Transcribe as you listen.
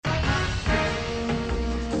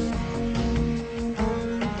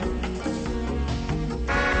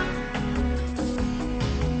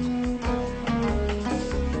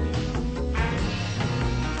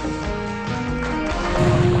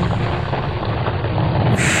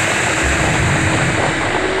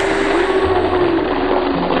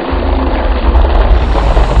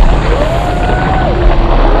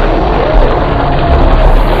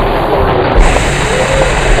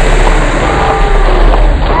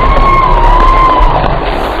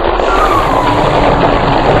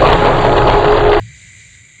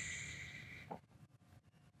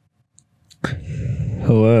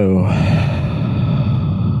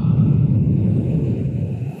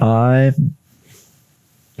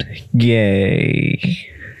Gay.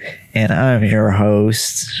 And I'm your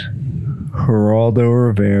host, Geraldo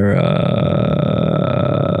Rivera.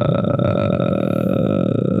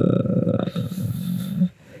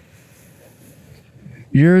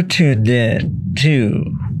 You're tuned in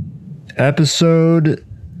to episode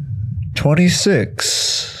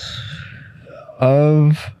 26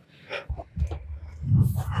 of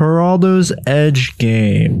Geraldo's Edge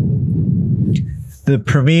Game, the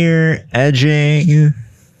premier edging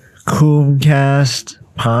Coomcast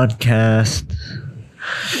podcast,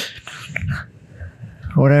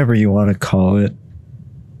 whatever you want to call it.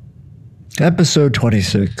 Episode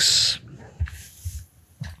 26.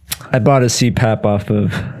 I bought a CPAP off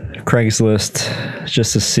of Craigslist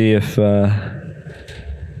just to see if I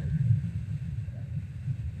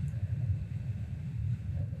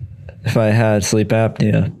had sleep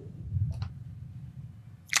apnea.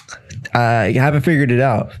 I haven't figured it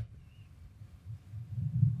out.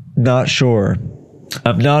 Not sure.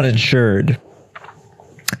 I'm not insured.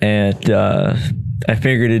 And I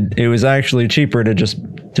figured it was actually cheaper to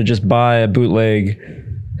just buy a bootleg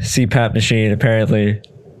CPAP machine, apparently.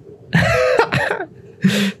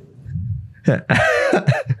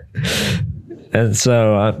 And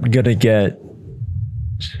so I'm gonna get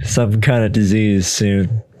some kind of disease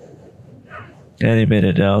soon. Any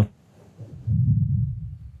minute now.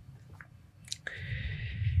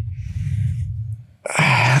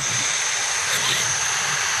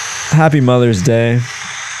 Happy Mother's Day.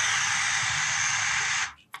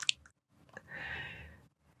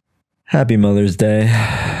 Happy Mother's Day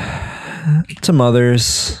to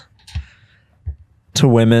mothers, to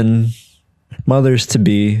women, mothers to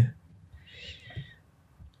be,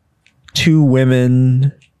 to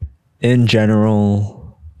women in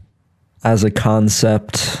general as a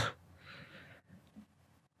concept.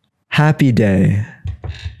 Happy day.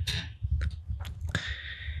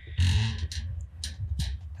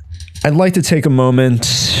 I'd like to take a moment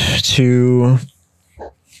to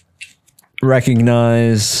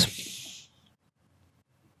recognize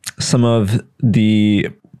some of the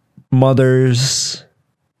mothers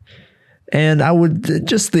and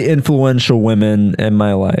just the influential women in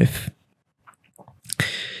my life.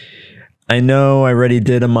 I know I already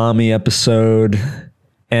did a mommy episode,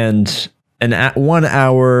 and an 1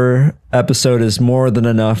 hour episode is more than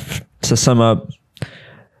enough to sum up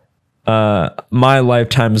my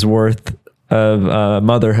lifetime's worth of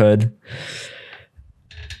motherhood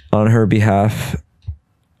on her behalf.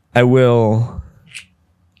 I will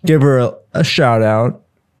give her a shout out,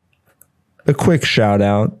 a quick shout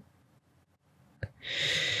out.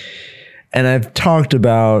 And I've talked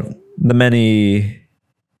about the many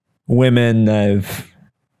women I've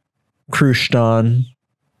cruished on.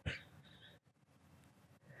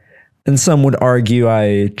 And some would argue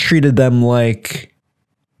I treated them like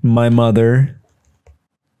my mother.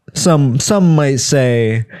 Some might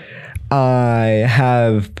say I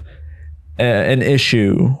have an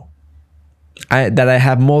issue. That I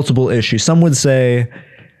have multiple issues. Some would say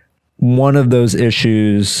one of those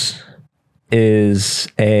issues is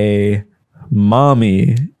a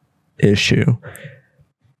mommy issue.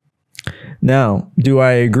 Now, do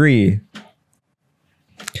I agree?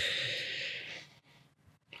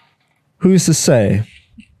 Who's to say?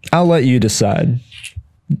 I'll let you decide.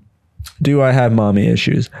 Do I have mommy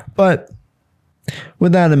issues? But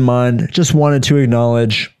with that in mind, just wanted to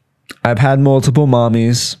acknowledge I've had multiple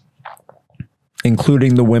mommies,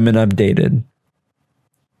 including the women I've dated.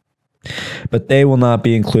 But they will not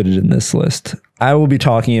be included in this list. I will be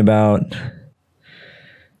talking about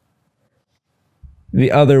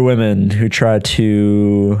the other women who try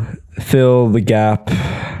to fill the gap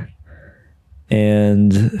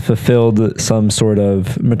and fulfilled some sort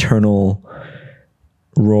of maternal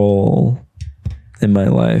role in my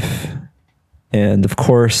life. And of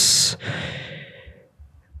course,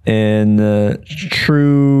 in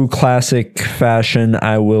true classic fashion,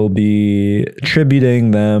 I will be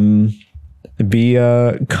tributing them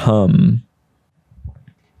via cum.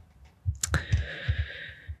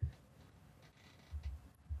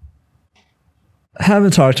 I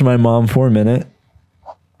haven't talked to my mom for a minute.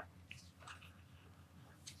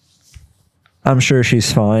 I'm sure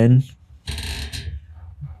she's fine.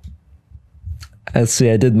 Let's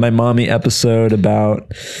see, I did my mommy episode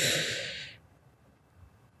about,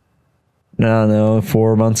 I don't know,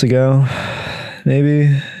 4 months ago,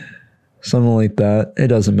 maybe something like that. It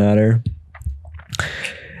doesn't matter.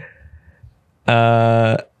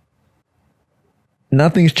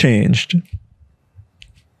 Nothing's changed.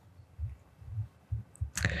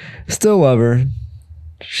 Still love her.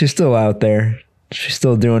 She's still out there. She's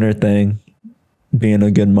still doing her thing, being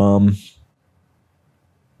a good mom.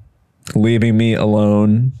 leaving me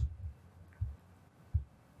alone,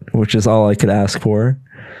 which is all I could ask for.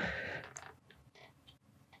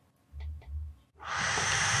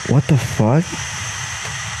 What the fuck?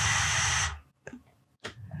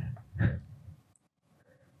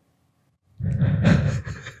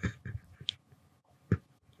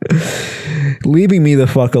 Leaving me the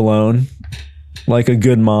fuck alone, like a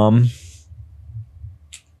good mom.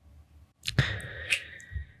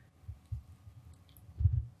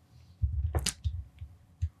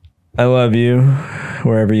 I love you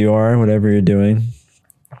wherever you are, whatever you're doing.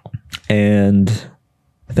 And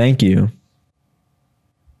thank you.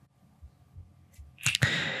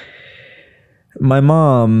 My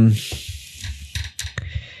mom,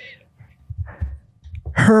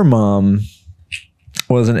 her mom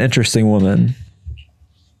was an interesting woman.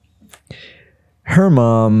 Her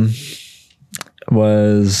mom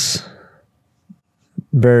was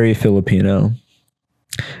very Filipino.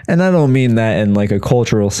 And I don't mean that in like a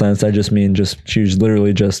cultural sense. I just mean she was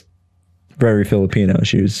literally just very Filipino.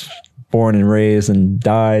 She was born and raised and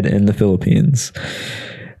died in the Philippines.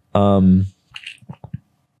 And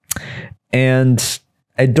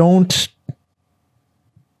I don't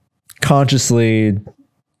consciously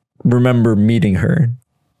remember meeting her.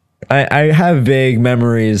 I have vague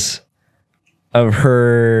memories of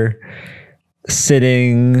her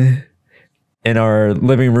sitting in our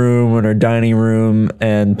living room, in our dining room,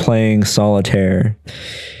 and playing solitaire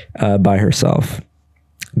by herself.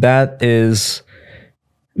 That is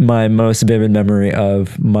my most vivid memory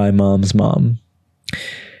of my mom's mom.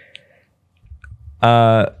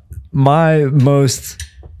 My most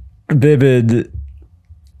vivid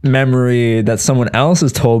memory that someone else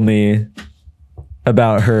has told me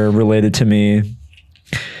about her related to me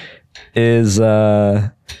is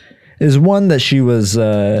one that she was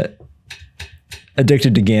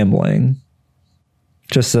addicted to gambling.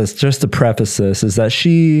 Just to preface this, is that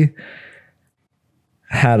she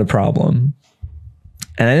had a problem.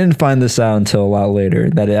 And I didn't find this out until a lot later,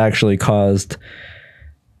 that it actually caused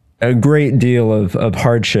a great deal of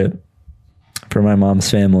hardship for my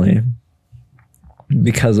mom's family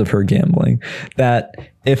because of her gambling. That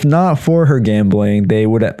if not for her gambling, they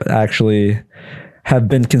would actually have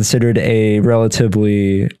been considered a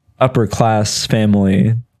relatively upper class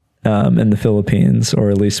family in the Philippines,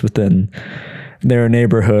 or at least within their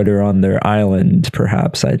neighborhood or on their island,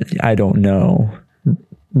 perhaps. I don't know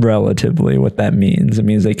relatively what that means. It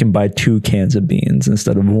means they can buy 2 cans of beans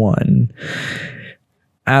instead of 1.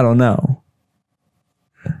 I don't know.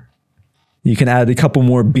 You can add a couple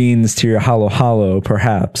more beans to your halo,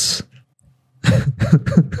 perhaps.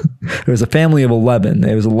 There was a family of 11.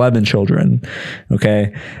 It was 11 children.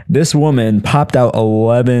 Okay. This woman popped out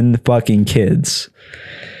 11 fucking kids.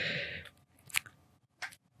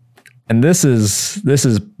 And this is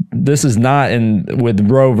not with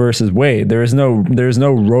Roe versus Wade. There's no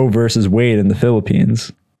Roe versus Wade in the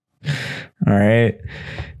Philippines. All right.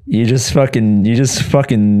 You just fucking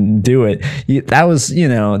do it.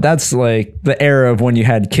 That's like the era of when you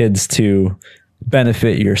had kids to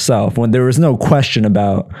benefit yourself, when there was no question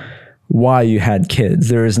about why you had kids.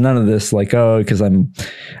 There was none of this like, oh, because I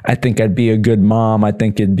think I'd be a good mom. I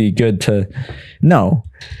think it'd be good to, no.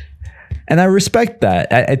 And I respect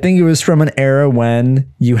that. I think it was from an era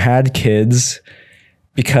when you had kids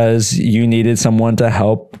because you needed someone to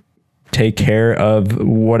help take care of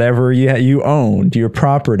whatever you owned, your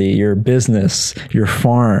property, your business, your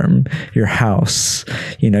farm, your house.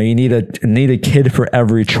 You need a kid for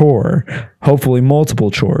every chore, hopefully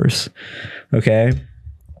multiple chores. Okay.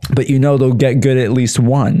 But they'll get good at least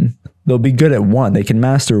one. They'll be good at one. They can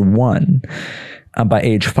master one by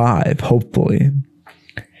age 5, hopefully.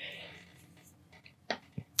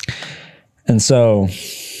 And so,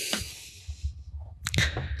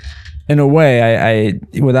 in a way, I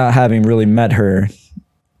without having really met her,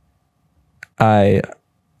 I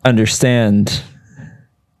understand.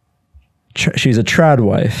 She's a trad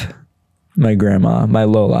wife, my grandma, my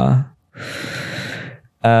Lola.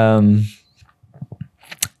 And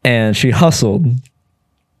she hustled.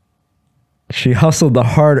 She hustled the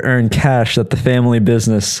hard-earned cash that the family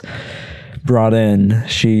business brought in.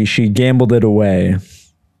 She gambled it away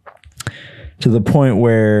to the point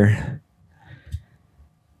where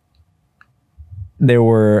there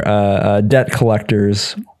were debt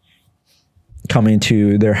collectors coming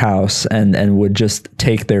to their house and would just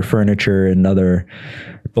take their furniture and other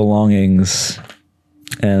belongings.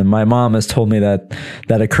 And my mom has told me that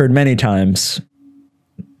occurred many times.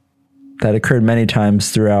 That occurred many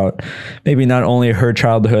times throughout maybe not only her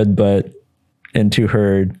childhood, but into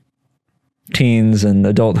her teens and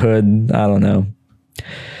adulthood. I don't know.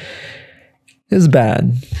 It was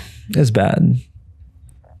bad. is bad.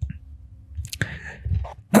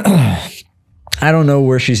 I don't know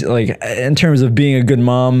where she's like in terms of being a good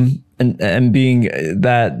mom and being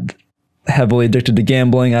that heavily addicted to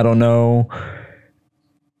gambling. I don't know.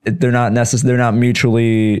 They're not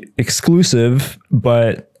mutually exclusive,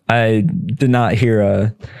 but I did not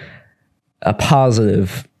hear a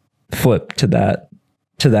positive flip to that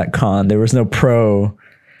con. There was no pro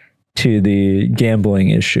to the gambling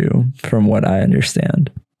issue from what I understand.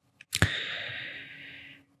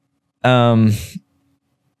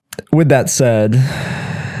 With that said,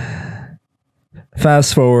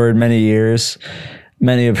 fast forward many years,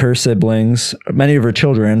 many of her siblings, many of her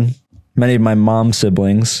children, many of my mom's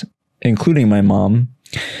siblings, including my mom,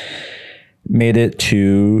 made it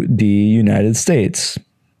to the United States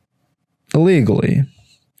illegally,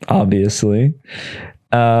 obviously.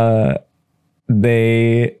 They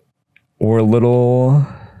were little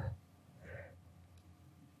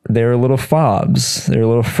fobs. They were a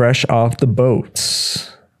little fresh off the boats.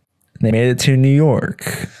 They made it to New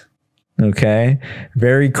York. Okay.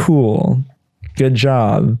 Very cool. Good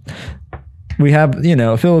job. We have,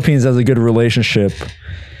 Philippines has a good relationship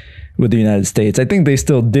with the United States. I think they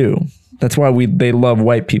still do. That's why they love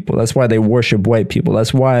white people. That's why they worship white people.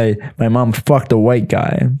 That's why my mom fucked a white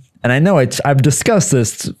guy. And I know I've discussed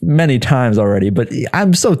this many times already, but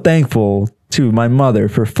I'm so thankful to my mother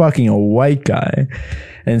for fucking a white guy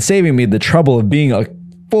and saving me the trouble of being a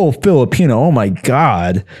full Filipino. Oh my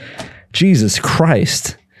God. Jesus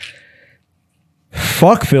Christ.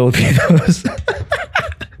 Fuck Filipinos.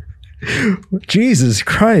 Jesus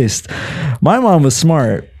Christ. My mom was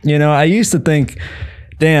smart. I used to think,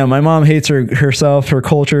 damn, my mom hates herself, her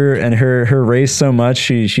culture, and her race so much.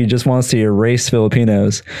 She just wants to erase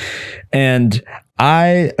Filipinos. And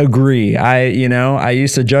I agree. I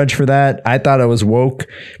used to judge for that. I thought I was woke.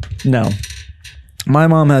 No. My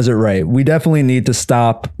mom has it right. We definitely need to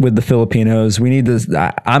stop with the Filipinos. We need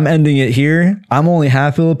to, I'm ending it here. I'm only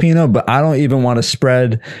half Filipino, but I don't even want to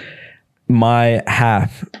spread my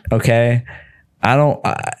half. Okay. I don't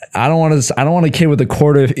want a kid with a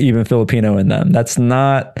quarter of even Filipino in them. That's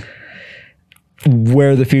not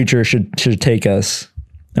where the future should take us.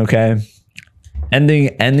 Okay.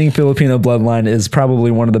 Ending Filipino bloodline is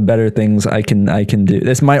probably one of the better things I can do.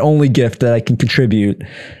 That's my only gift that I can contribute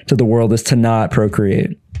to the world, is to not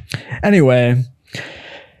procreate. Anyway,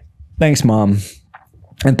 thanks, Mom.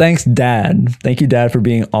 And thanks, Dad. Thank you, Dad, for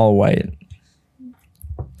being all white.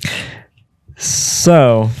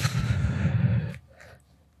 So,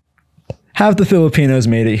 half the Filipinos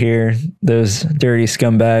made it here. Those dirty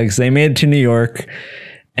scumbags. They made it to New York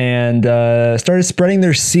and started spreading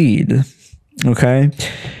their seed. Okay.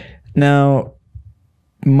 Now,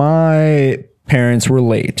 my parents were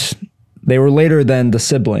late. They were later than the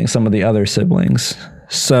siblings, some of the other siblings.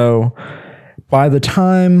 So by the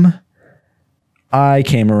time I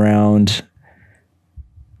came around,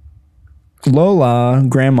 Lola,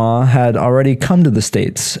 grandma, had already come to the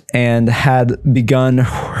States and had begun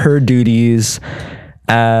her duties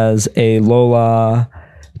as a Lola,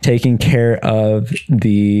 taking care of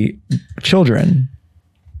the children.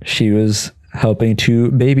 She was helping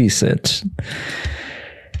to babysit.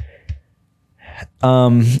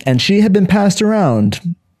 And she had been passed around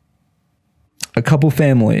a couple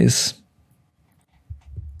families.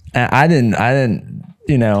 And I didn't,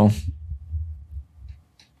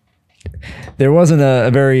 there wasn't a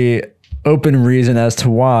very open reason as to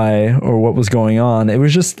why or what was going on.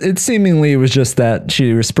 It seemingly was just that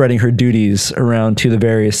she was spreading her duties around to the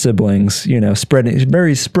various siblings,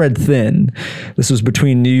 spread thin. This was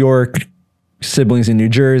between New York, siblings in New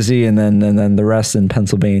Jersey, and then the rest in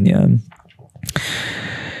Pennsylvania,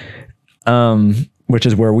 which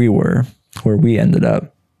is where we ended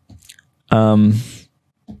up.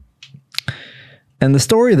 And the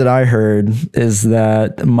story that I heard is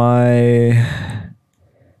that my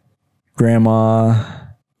grandma,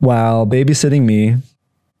 while babysitting me,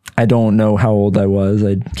 I don't know how old I was.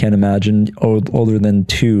 I can't imagine older than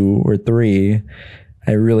 2 or 3.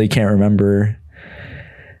 I really can't remember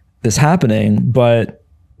this happening, but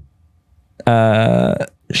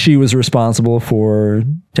she was responsible for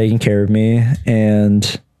taking care of me,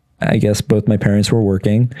 and I guess both my parents were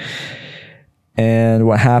working. And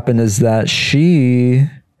what happened is that she,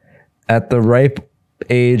 at the ripe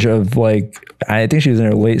age of I think she was in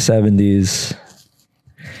her late 70s,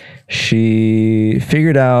 she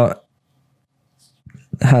figured out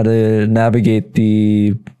how to navigate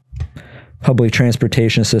the public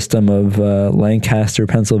transportation system of Lancaster,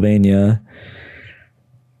 Pennsylvania,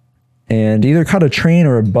 and either caught a train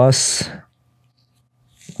or a bus,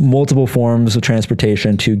 multiple forms of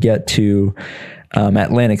transportation to get to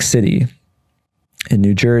Atlantic City in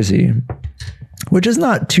New Jersey, which is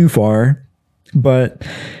not too far, but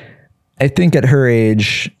I think at her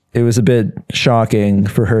age, it was a bit shocking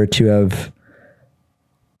for her to have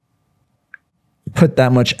put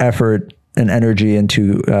that much effort and energy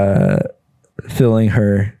into filling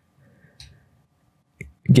her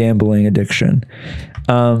gambling addiction.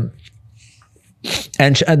 And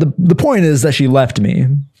the point is that she left me,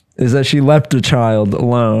 is that she left a child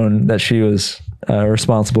alone that she was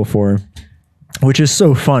responsible for, which is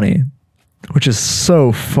so funny.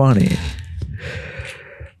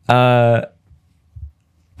 I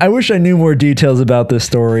wish I knew more details about this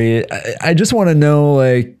story. I just want to know,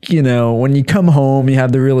 like, you know, when you come home, you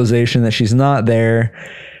have the realization that she's not there.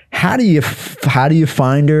 How do you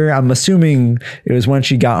find her? I'm assuming it was when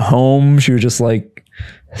she got home. She was just like,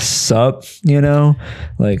 sup, you know,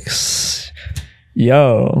 like,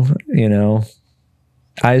 yo, you know,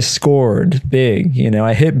 I scored big, you know,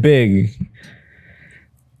 I hit big.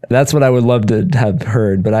 That's what I would love to have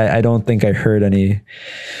heard, but I don't think I heard any.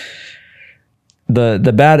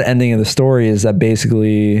 The bad ending of the story is that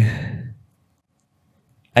basically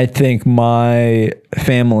I think my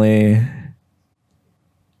family,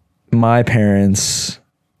 my parents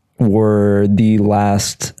were the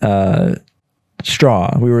last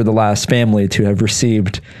straw. We were the last family to have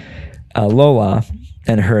received Lola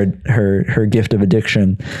and her gift of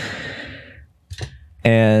addiction.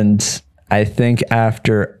 And I think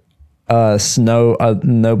after us,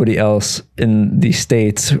 nobody else in the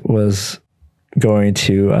States was going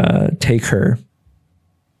to take her,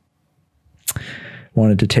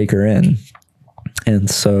 wanted to take her in. And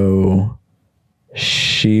so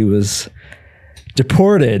she was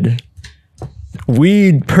deported.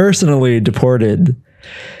 We personally deported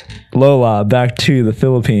Lola back to the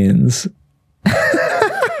Philippines.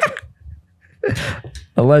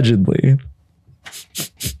 Allegedly.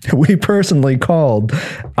 We personally called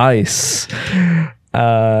ICE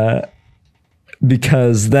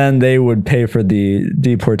because then they would pay for the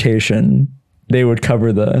deportation. They would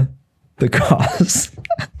cover the cost.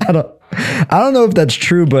 I don't know if that's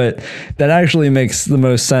true, but that actually makes the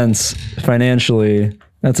most sense financially.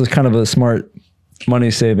 That's a kind of a smart money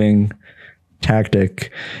saving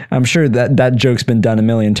tactic. I'm sure that joke's been done a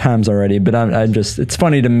million times already, but I'm just, it's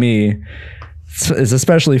funny to me. It's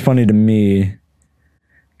especially funny to me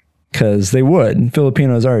because they would.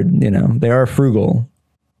 Filipinos are, you know, they are frugal.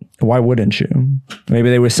 Why wouldn't you? Maybe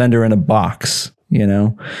they would send her in a box, you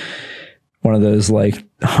know, one of those like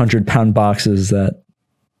 100-pound boxes that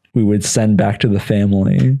we would send back to the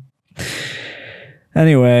family.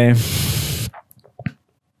 Anyway,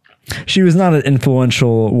 she was not an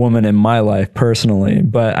influential woman in my life personally,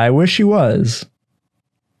 but I wish she was.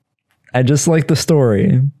 I just like the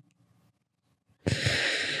story.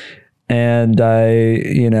 And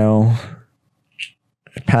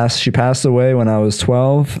she passed away when I was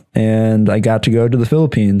 12, and I got to go to the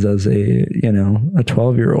Philippines as a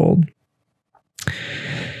 12-year-old.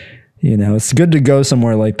 You know, it's good to go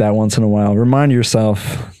somewhere like that once in a while. Remind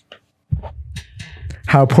yourself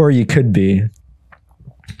how poor you could be.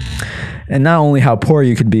 And not only how poor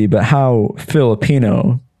you could be, but how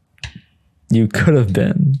Filipino you could have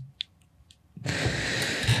been.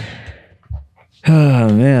 Oh,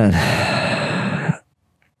 man.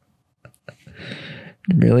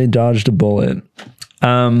 Really dodged a bullet.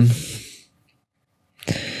 And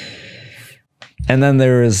then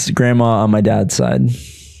there was grandma on my dad's side,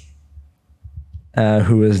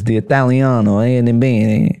 who was the Italiano,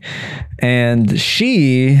 and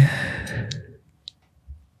she,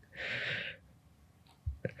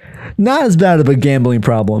 not as bad of a gambling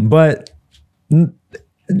problem, but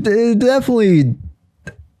definitely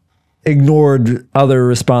ignored other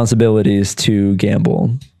responsibilities to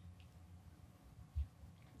gamble.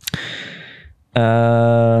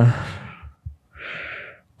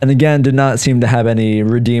 And again, did not seem to have any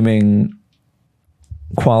redeeming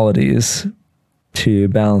qualities to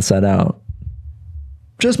balance that out.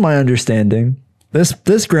 Just my understanding.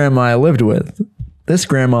 This grandma I lived with, this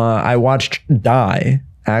grandma I watched die,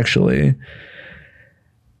 actually.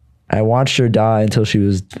 I watched her die until she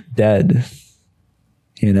was dead,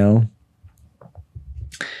 you know?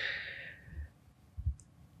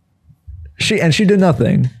 She did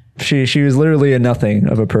nothing. She was literally a nothing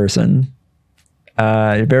of a person.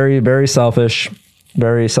 Very, very selfish,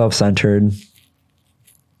 very self-centered,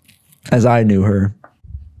 as I knew her.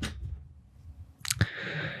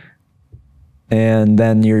 And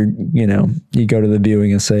then you go to the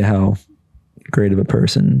viewing and say how great of a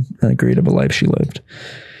person and great of a life she lived.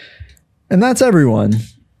 And that's everyone.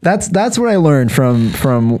 That's what I learned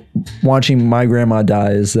from watching my grandma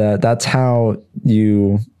die is that's how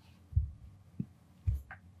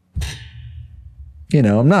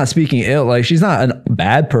I'm not speaking ill. Like, she's not a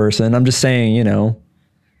bad person. I'm just saying,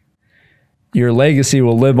 your legacy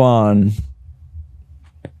will live on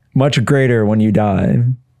much greater when you die.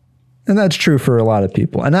 And that's true for a lot of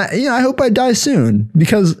people. And I hope I die soon,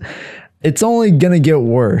 because it's only going to get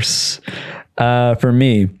worse for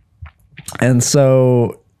me. And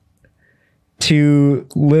so to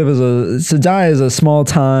die as a small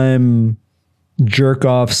time jerk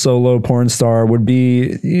off solo porn star would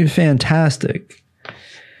be fantastic.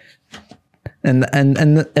 And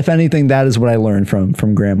if anything, that is what I learned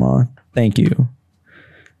from grandma. Thank you.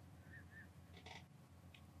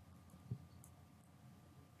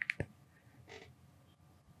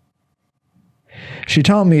 She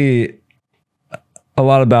taught me a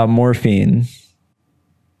lot about morphine,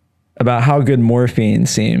 about how good morphine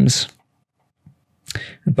seems.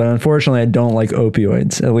 But unfortunately, I don't like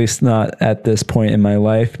opioids, at least not at this point in my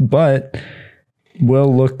life. But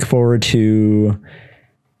we'll look forward to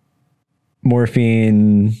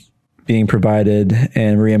morphine being provided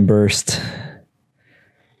and reimbursed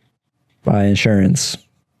by insurance.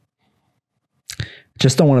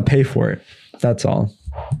 Just don't want to pay for it. That's all.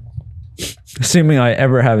 Assuming I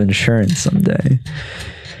ever have insurance someday.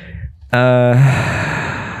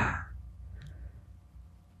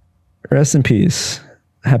 Rest in peace.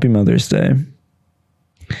 Happy Mother's Day.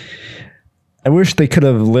 I wish they could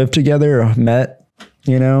have lived together or met,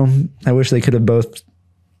 I wish they could have both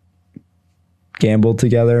gambled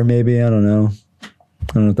together, maybe. I don't know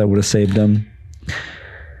if that would have saved them.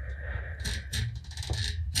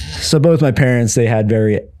 So both my parents, they had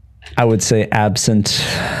very, I would say, absent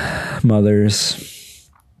mothers.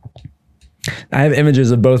 I have images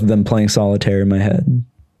of both of them playing solitaire in my head.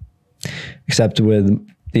 Except with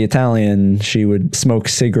the Italian, she would smoke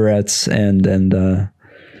cigarettes and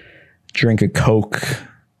drink a Coke,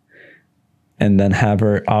 and then have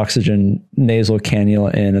her oxygen nasal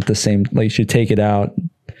cannula in at the same, like, she'd take it out,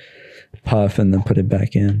 puff, and then put it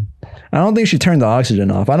back in. I don't think she turned the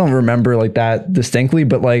oxygen off. I don't remember like that distinctly,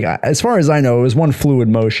 but like, as far as I know, it was one fluid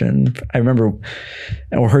motion. I remember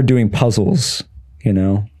her doing puzzles,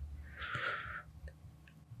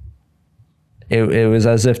 It was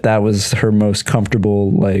as if that was her most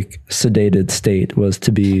comfortable, like, sedated state, was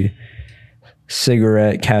to be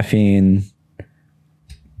cigarette, caffeine,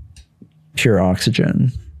 pure oxygen.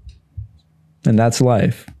 And that's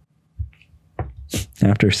life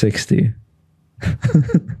after 60.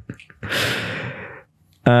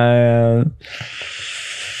 And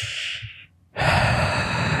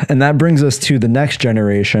that brings us to the next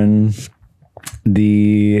generation,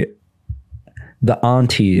 the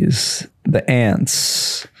aunties, the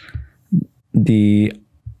aunts, the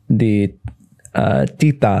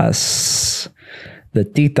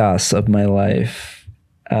titas of my life.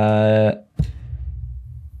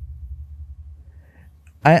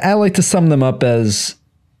 I like to sum them up as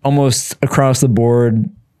almost across the board,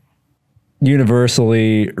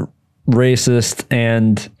 universally racist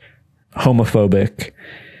and homophobic,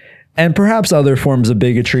 and perhaps other forms of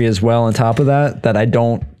bigotry as well on top of that I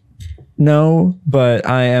don't know, but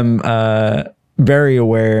I am very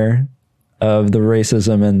aware of the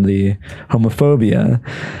racism and the homophobia,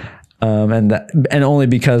 and only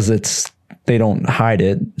because they don't hide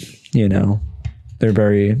it, they're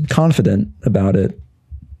very confident about it.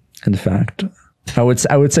 In fact, I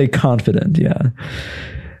would say confident, yeah.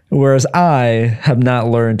 Whereas I have not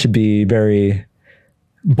learned to be very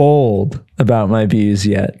bold about my views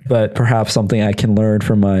yet, but perhaps something I can learn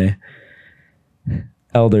from my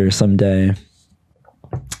elders someday.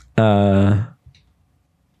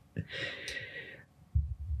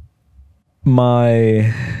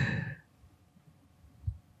 My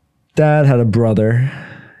dad had a brother.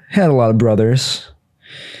 He had a lot of brothers.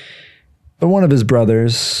 But one of his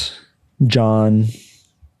brothers, John,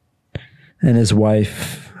 and his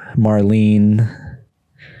wife, Marlene.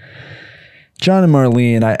 John and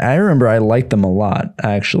Marlene, I remember I liked them a lot,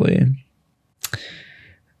 actually.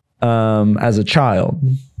 As a child.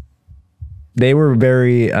 They were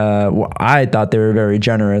very, I thought they were very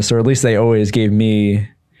generous, or at least they always gave me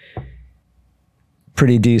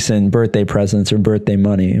pretty decent birthday presents or birthday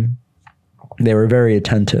money. They were very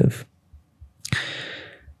attentive.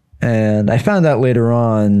 And I found out later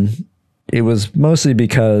on, it was mostly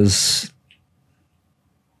because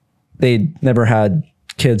they never had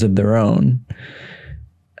kids of their own.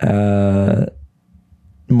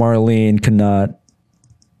 Marlene could not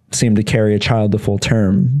seem to carry a child to full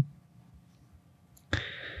term.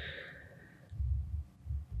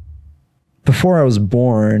 Before I was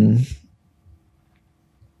born,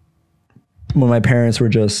 when my parents were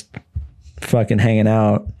just fucking hanging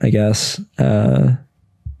out, I guess,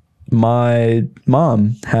 my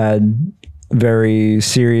mom had very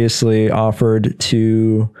seriously offered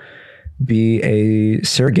to be a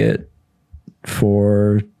surrogate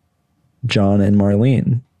for John and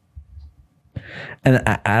Marlene. And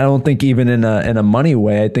I don't think even in a money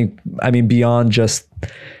way, I mean, beyond just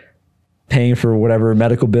paying for whatever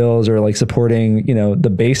medical bills or like supporting, the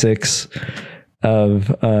basics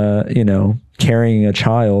of, carrying a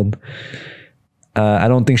child. I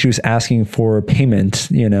don't think she was asking for payment,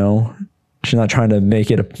 she's not trying to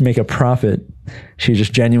make a profit. She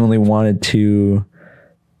just genuinely wanted to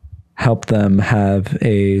help them have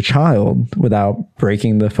a child without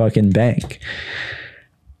breaking the fucking bank.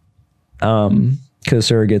 Because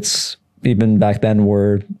surrogates even back then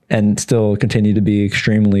were and still continue to be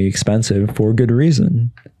extremely expensive for good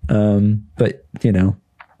reason. But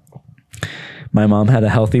my mom had a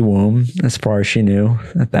healthy womb as far as she knew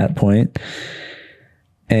at that point.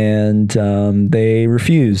 And they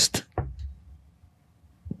refused.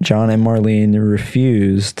 John and Marlene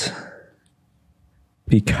refused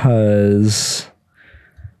because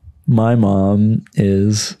my mom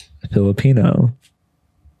is Filipino.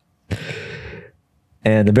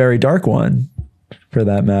 And a very dark one, for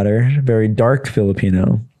that matter. Very dark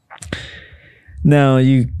Filipino. Now,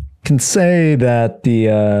 you can say that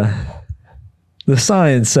the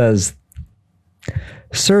science says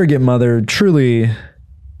surrogate mother truly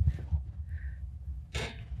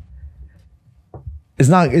is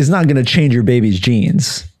not going to change your baby's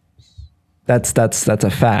genes. That's a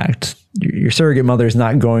fact. Your surrogate mother is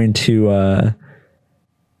not going to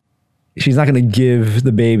she's not going to give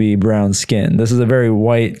the baby brown skin. This is a very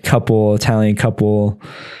white couple, Italian couple.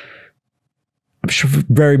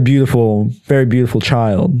 Very beautiful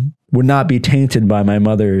child. Would not be tainted by my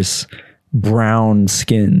mother's brown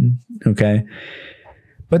skin. Okay.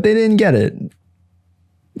 But they didn't get it.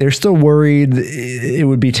 They're still worried it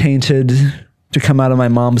would be tainted to come out of my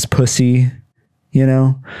mom's pussy,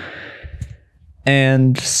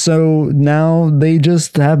 And so now they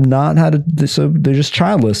just have not had so they're just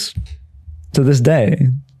childless to this day.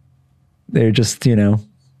 They're just, and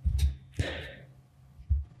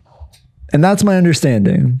that's my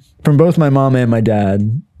understanding from both my mom and my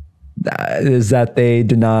dad, is that they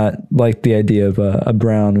did not like the idea of a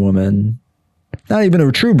brown woman, not even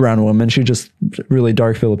a true brown woman. She just really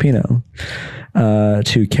dark Filipino,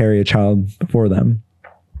 to carry a child for them.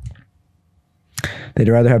 They'd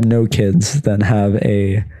rather have no kids than have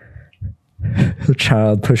a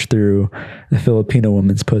child pushed through a Filipino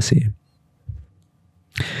woman's pussy.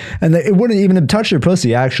 And it wouldn't even have touched her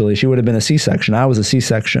pussy, actually. She would have been a C-section. I was a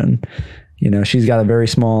C-section. She's got a very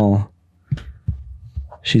small...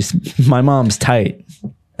 My mom's tight.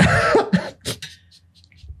 My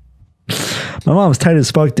mom's tight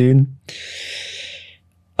as fuck, dude.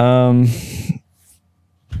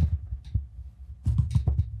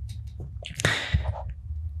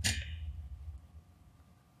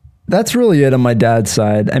 That's really it on my dad's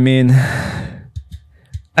side. I mean,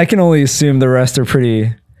 I can only assume the rest are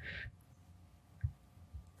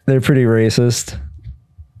they're pretty racist.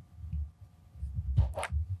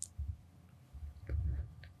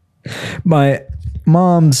 My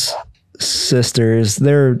mom's sisters,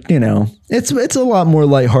 they're, it's a lot more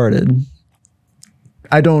lighthearted.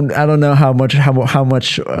 I don't know how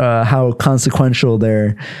consequential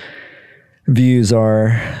their views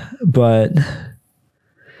are, but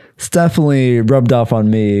it's definitely rubbed off on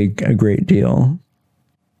me a great deal.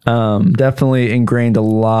 Definitely ingrained a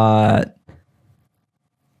lot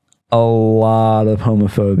of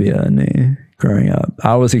homophobia in me growing up.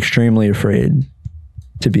 I was extremely afraid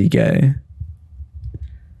to be gay.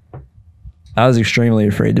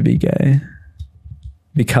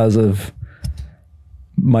 Because of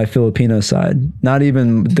my Filipino side, not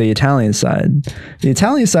even the Italian side. The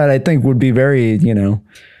Italian side, I think, would be very,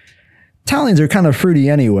 Italians are kind of fruity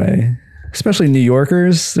anyway, especially New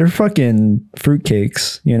Yorkers. They're fucking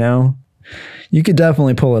fruitcakes, You could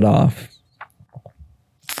definitely pull it off.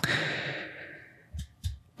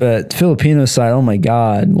 But Filipino side, oh my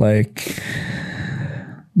God, like,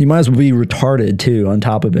 you might as well be retarded too on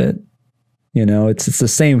top of it. It's the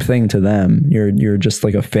same thing to them. You're just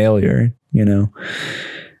like a failure, And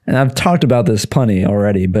I've talked about this plenty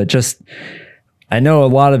already, but just, I know a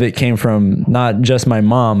lot of it came from not just my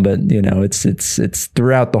mom, but it's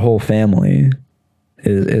throughout the whole family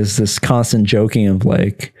is this constant joking of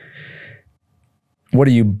like, what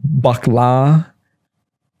are you, bakla?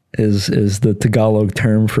 Is the Tagalog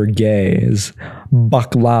term for gay, is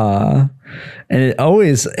bakla. And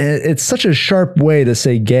it's such a sharp way to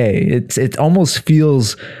say gay. It almost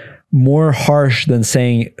feels more harsh than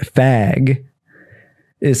saying fag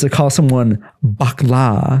is to call someone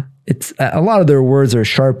bakla. It's a lot of their words are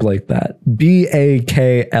sharp like that.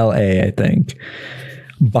 Bakla, I think.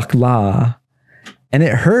 Bakla. And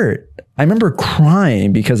it hurt. I remember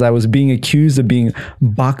crying because I was being accused of being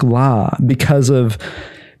bakla because of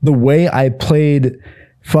the way I played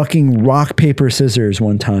fucking rock, paper, scissors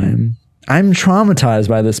one time. I'm traumatized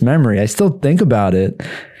by this memory. I still think about it,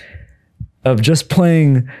 of just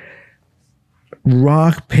playing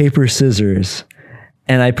rock, paper, scissors.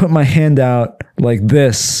 And I put my hand out like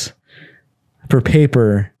this for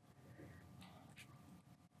paper.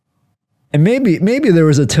 And maybe there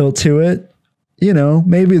was a tilt to it. You know,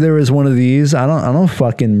 maybe there was one of these. I don't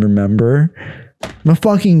fucking remember. I'm a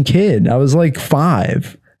fucking kid. I was like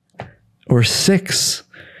 5 or 6.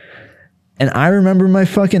 And I remember my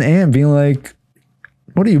fucking aunt being like,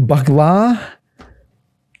 "What are you, bakla?"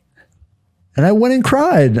 And I went and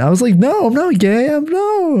cried. I was like, "No, I'm not gay.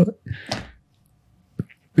 No."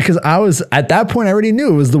 Because I was, at that point, I already knew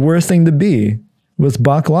it was the worst thing to be, was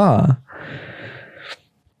bakla.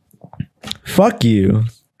 Fuck you.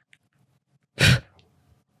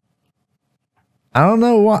 I don't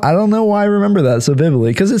know why I remember that so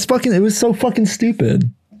vividly, because it was so fucking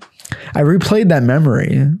stupid. I replayed that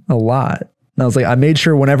memory a lot. And I was like, I made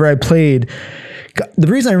sure whenever I played, the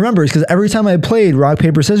reason I remember is because every time I played rock,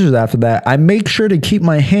 paper, scissors after that, I make sure to keep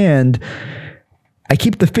my hand, I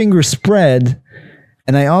keep the finger spread,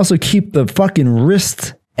 and I also keep the fucking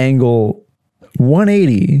wrist angle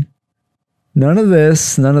 180. None of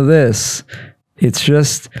this. It's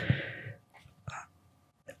just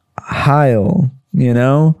Heil, you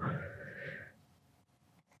know?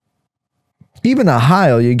 Even a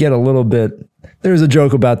Heil, you get a little bit. There's a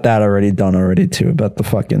joke about that done already too, about the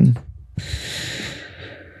fucking.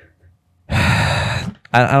 I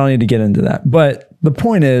don't need to get into that. But the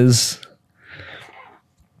point is,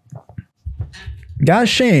 got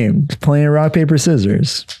shamed playing rock, paper,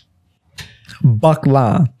 scissors.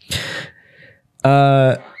 Bakla.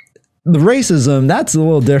 The racism, that's a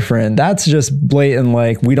little different. That's just blatant,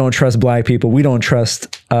 like, we don't trust black people. We don't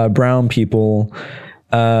trust brown people.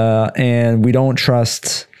 And we don't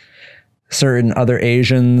trust certain other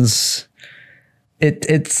Asians.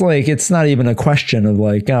 It's like, it's not even a question of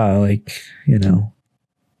like, you know,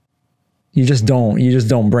 you just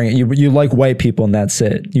don't bring it. You like white people and that's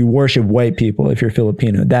it. You worship white people if you're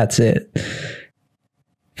Filipino. That's it.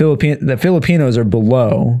 The Filipinos are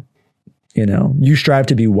below, you know, you strive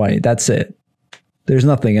to be white. That's it. There's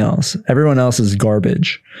nothing else. Everyone else is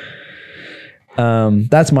garbage.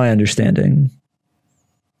 That's my understanding.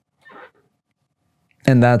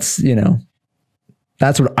 And that's, you know,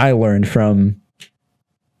 that's what I learned from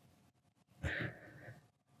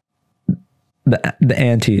the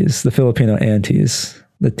aunties, the Filipino aunties,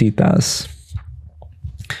 the titas.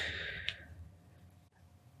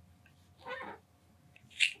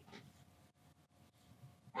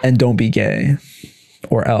 And don't be gay,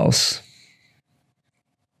 or else.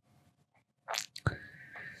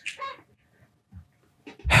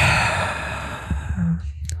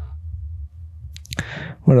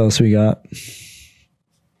 What else we got?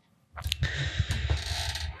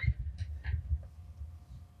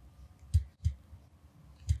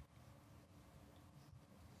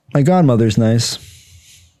 My godmother's nice.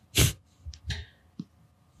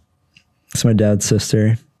 It's my dad's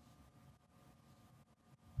sister.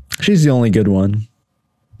 She's the only good one.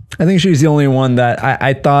 I think she's the only one that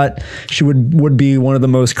I thought she would be one of the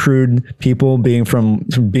most crude people, being from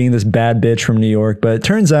being this bad bitch from New York. But it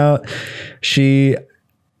turns out she,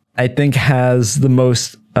 I think, has the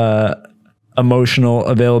most emotional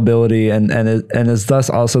availability and is thus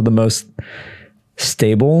also the most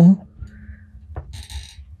stable.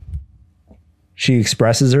 She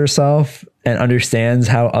expresses herself and understands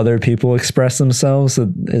how other people express themselves,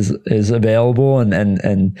 is available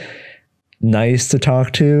and nice to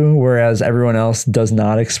talk to, whereas everyone else does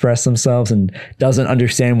not express themselves and doesn't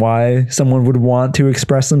understand why someone would want to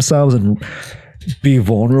express themselves and be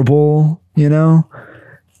vulnerable, you know?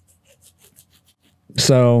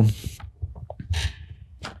 So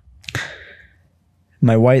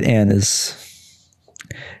my white aunt is,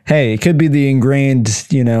 hey, it could be the ingrained,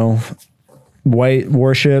 you know, white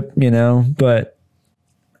worship, you know, but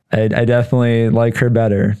I definitely like her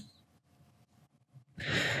better.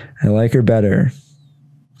 I like her better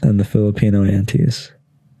than the Filipino aunties.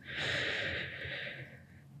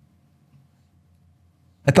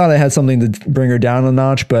 I thought I had something to bring her down a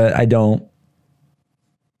notch, but I don't.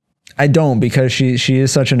 Because she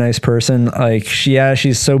is such a nice person. Like,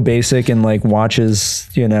 she's so basic and like watches,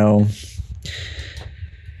 you know,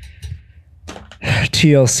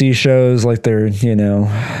 TLC shows like they're,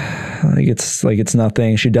 like it's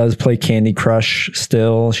nothing. She does play Candy Crush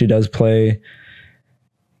still. She does play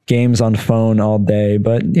games on phone all day,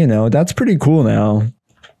 but that's pretty cool now.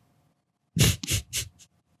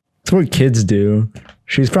 It's what kids do.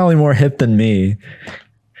 She's probably more hip than me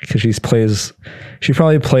because she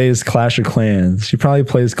probably plays Clash of Clans. She probably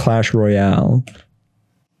plays Clash Royale.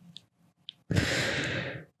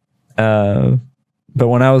 But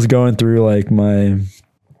when I was going through like my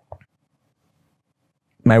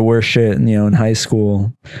worst shit, in high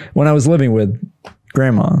school, when I was living with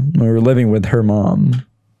grandma, when we were living with her mom,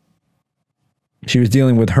 she was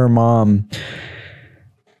dealing with her mom.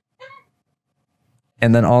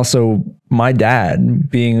 And then also my dad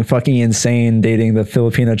being fucking insane, dating the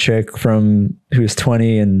Filipino chick who was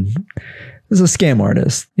 20 and was a scam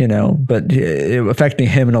artist, but it affecting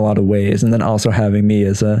him in a lot of ways. And then also having me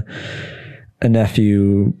as a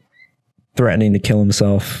nephew threatening to kill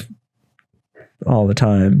himself all the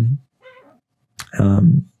time.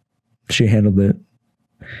 She handled it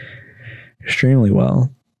extremely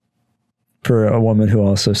well for a woman who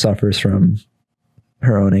also suffers from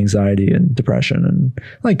her own anxiety and depression, and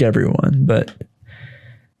like everyone, but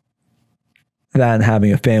that and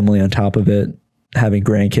having a family on top of it, having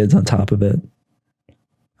grandkids on top of it.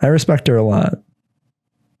 I respect her a lot,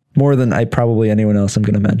 more than anyone else I'm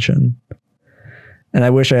going to mention. And I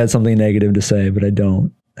wish I had something negative to say, but I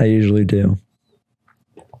don't. I usually do.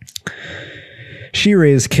 She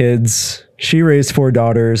raised kids. She raised 4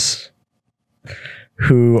 daughters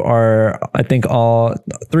who are, I think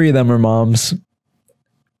 3 of them are moms.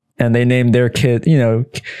 And they named their kid,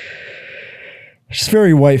 just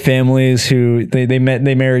very white families who they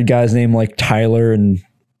married guys named like Tyler and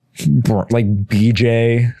like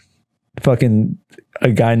BJ, fucking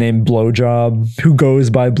a guy named Blowjob who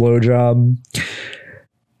goes by Blowjob. And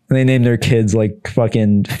they named their kids like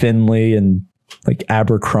fucking Finley and like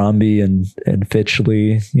Abercrombie and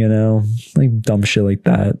Fitchley, like dumb shit like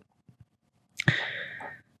that.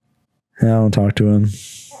 And I don't talk to him.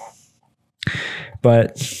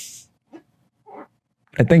 But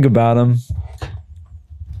I think about him.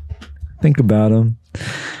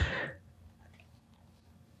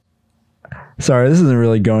 Sorry, this isn't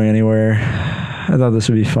really going anywhere. I thought this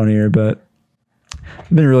would be funnier, but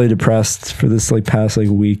I've been really depressed for this like past like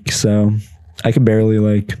week, so I could barely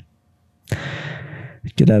like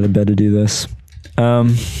get out of bed to do this.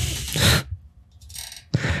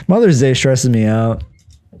 Mother's Day stresses me out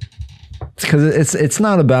because it's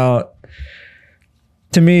not about.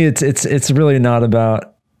 To me, it's really not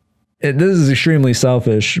about it. This is extremely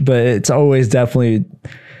selfish, but it's always definitely,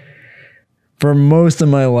 for most of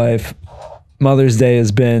my life, Mother's Day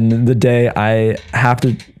has been the day I have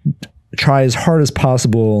to try as hard as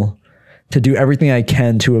possible to do everything I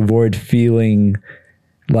can to avoid feeling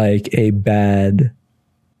like a bad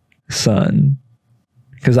son.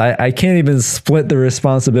 Because I can't even split the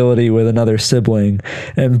responsibility with another sibling,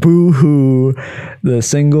 and boo-hoo, the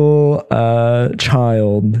single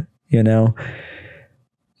child,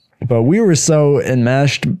 But we were so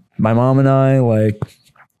enmeshed, my mom and I, like,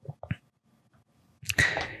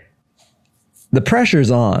 the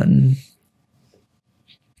pressure's on.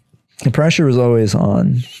 The pressure was always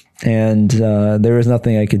on, and there was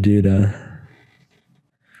nothing I could do to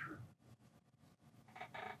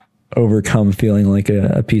overcome feeling like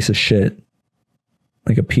a piece of shit,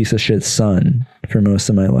 like a piece of shit son for most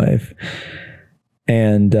of my life.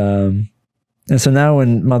 And so now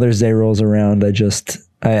when Mother's Day rolls around, I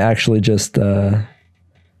actually just bite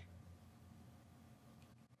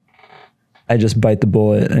the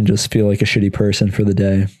bullet and just feel like a shitty person for the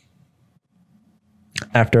day.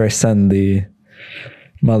 After I send the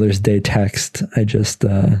Mother's Day text, I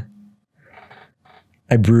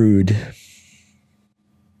brood.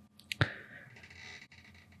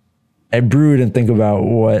 I brood and think about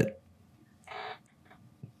what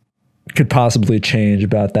could possibly change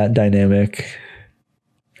about that dynamic.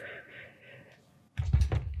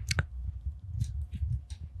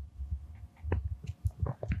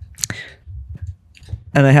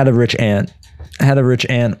 And I had a rich aunt.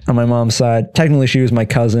 On my mom's side. Technically, she was my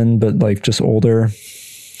cousin, but like just older.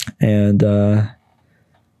 And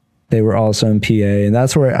they were also in PA. And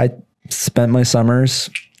that's where I spent my summers.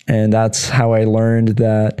 And that's how I learned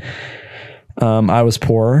that I was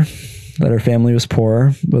poor, that her family was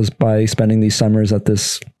poor, was by spending these summers at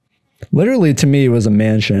this, literally to me, it was a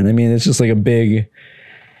mansion. I mean, it's just like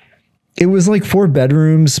it was like 4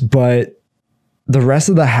 bedrooms, but the rest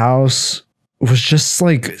of the house was just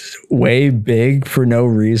like way big for no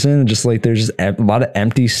reason. Just like there's just a lot of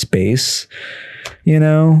empty space,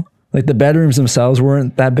 Like the bedrooms themselves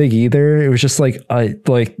weren't that big either. It was just like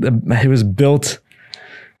it was built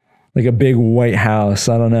like a big white house.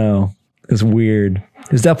 I don't know. It was weird.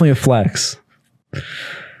 It was definitely a flex. I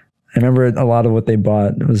remember a lot of what they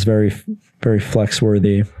bought was very, very flex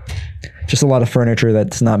worthy. Just a lot of furniture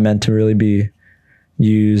that's not meant to really be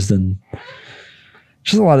used, and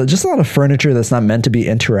just a lot of furniture that's not meant to be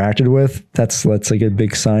interacted with. That's like a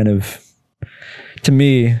big sign of, to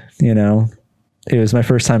me, you know, it was my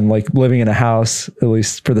first time like living in a house, at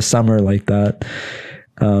least for the summer, like that,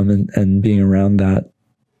 and being around that.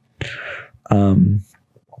 And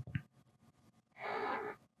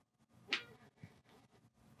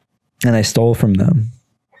I stole from them.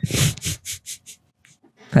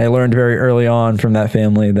 I learned very early on from that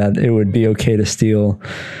family that it would be okay to steal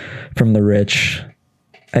from the rich,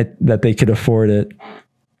 that they could afford it.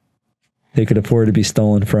 They could afford to be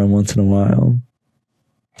stolen from once in a while.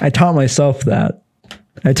 I taught myself that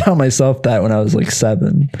when I was like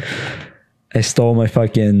 7. I stole my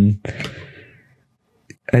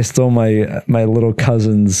little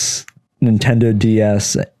cousin's Nintendo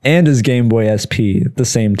DS and his Game Boy SP at the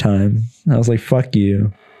same time. I was like, fuck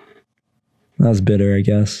you. I was bitter, I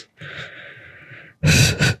guess.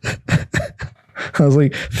 I was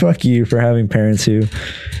like, fuck you for having parents who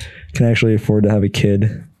can actually afford to have a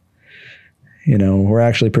kid. You know, we're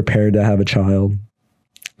actually prepared to have a child.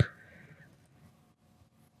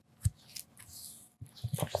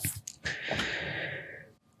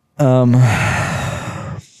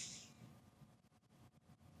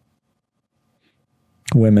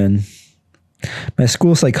 Women. My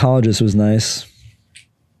school psychologist was nice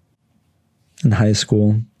in high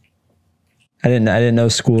school. I didn't know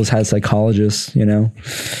schools had psychologists, you know,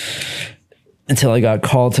 until I got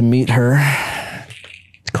called to meet her.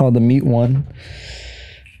 It's called to meet one.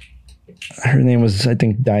 Her name was, I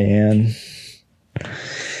think, Diane.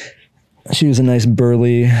 She was a nice,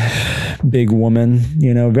 burly, big woman,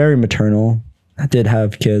 you know, very maternal. I did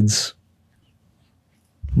have kids.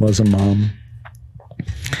 Was a mom.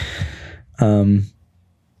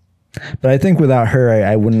 But I think without her,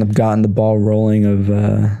 I wouldn't have gotten the ball rolling of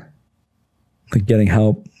like getting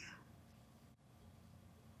help.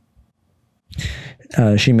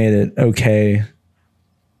 She made it okay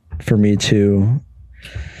for me to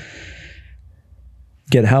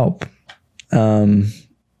get help, or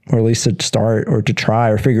at least to start or to try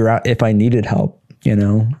or figure out if I needed help, you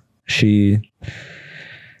know.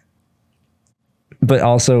 But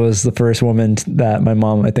also was the first woman that my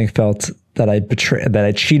mom, I think, felt that I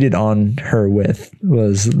cheated on her with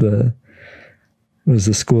was the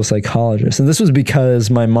school psychologist. And this was because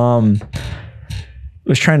my mom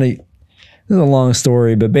was trying to, this is a long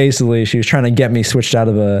story, but basically she was trying to get me switched out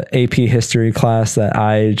of a AP history class that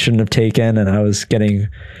I shouldn't have taken, and I was getting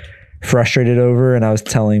frustrated over, and I was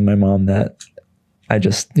telling my mom that I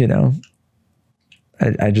just, you know,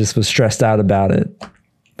 I just was stressed out about it.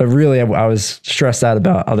 But really, I was stressed out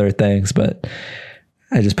about other things, but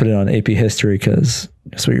I just put it on AP history because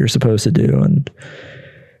that's what you're supposed to do. And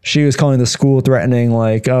she was calling the school threatening,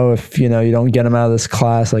 like, oh, if, you know, you don't get him out of this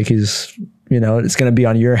class, like he's, you know, it's going to be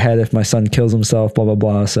on your head if my son kills himself, blah, blah,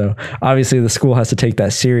 blah. So obviously the school has to take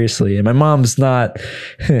that seriously. And my mom's not,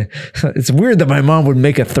 it's weird that my mom would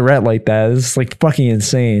make a threat like that. It's like fucking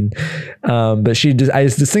insane. But I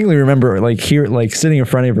distinctly remember like sitting in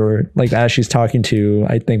front of her, like as she's talking to,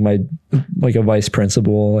 I think like a vice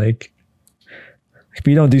principal, like, if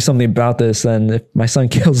you don't do something about this, then if my son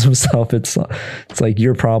kills himself, it's like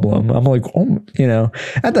your problem. I'm like, oh, you know,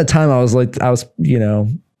 at that time I was, you know,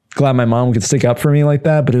 glad my mom could stick up for me like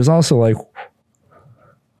that. But it was also like,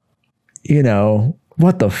 you know,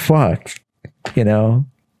 what the fuck, you know,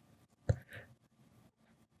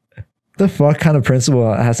 the fuck kind of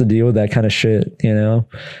principal has to deal with that kind of shit, you know,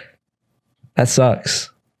 that sucks.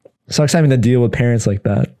 Sucks having to deal with parents like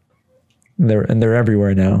that. They're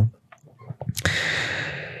everywhere now.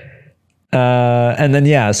 And then,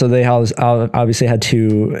 yeah, so they obviously had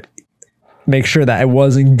to make sure that I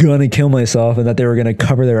wasn't gonna kill myself and that they were gonna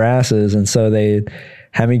cover their asses. And so they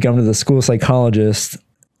had me come to the school psychologist,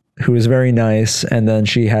 who was very nice. And then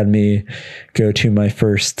she had me go to my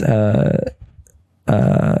first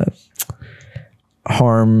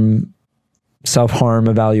self-harm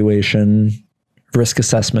evaluation, risk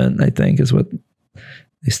assessment, I think is what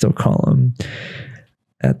they still call them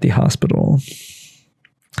at the hospital.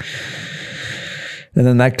 And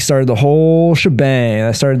then that started the whole shebang.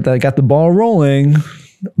 I got the ball rolling,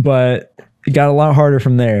 but it got a lot harder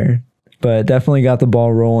from there. But definitely got the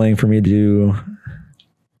ball rolling for me to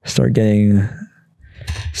start getting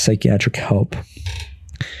psychiatric help.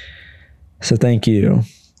 So thank you.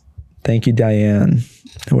 Thank you, Diane.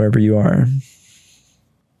 whoever you are.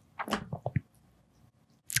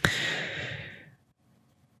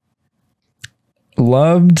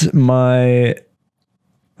 Loved my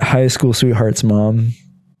high school sweetheart's mom.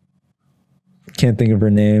 Can't think of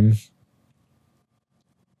her name.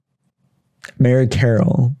 Mary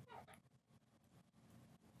Carroll.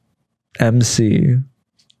 MC.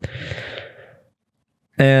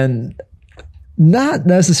 And not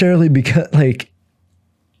necessarily because like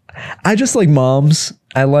I just like moms.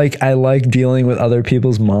 I like dealing with other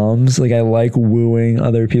people's moms. Like I like wooing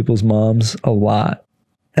other people's moms a lot.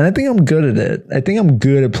 And I think I'm good at it. I think I'm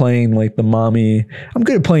good at playing like the mommy. I'm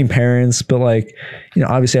good at playing parents, but like, you know,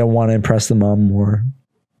 obviously I want to impress the mom more.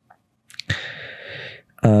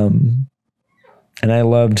 And I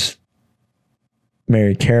loved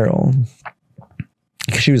Mary Carroll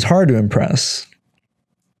because she was hard to impress.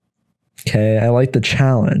 Okay. I like the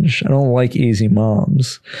challenge. I don't like easy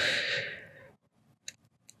moms.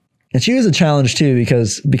 And she was a challenge too,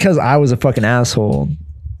 because I was a fucking asshole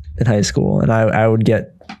in high school and I would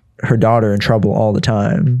get her daughter in trouble all the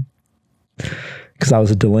time because I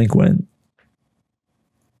was a delinquent.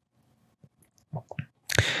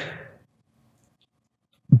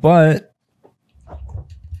 But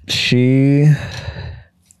she,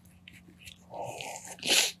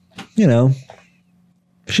 you know,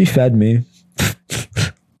 she fed me.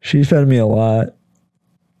 She fed me a lot.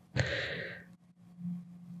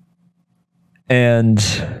 And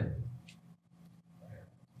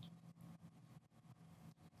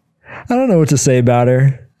I don't know what to say about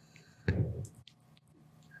her.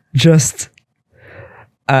 Just,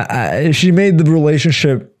 she made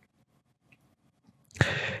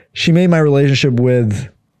my relationship with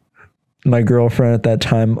my girlfriend at that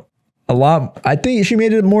time a lot. I think she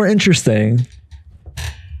made it more interesting.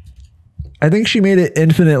 I think she made it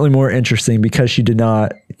infinitely more interesting because she did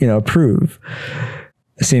not, you know, approve,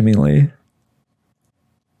 seemingly.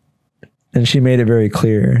 And she made it very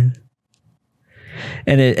clear.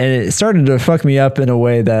 And it started to fuck me up in a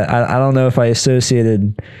way that I don't know if I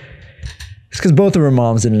associated. It's because both of her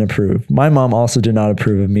moms didn't approve. My mom also did not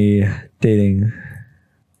approve of me dating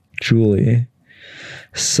Julie.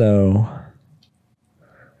 So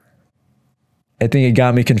I think it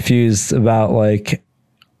got me confused about like,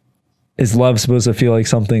 is love supposed to feel like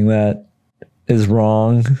something that is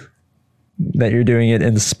wrong, that you're doing it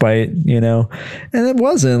in spite, you know? And it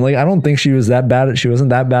wasn't. Like, I don't think she was that bad. She wasn't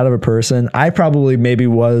that bad of a person. I probably maybe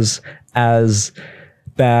was as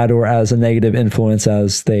bad or as a negative influence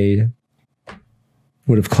as they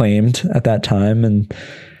would have claimed at that time. And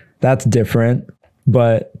that's different.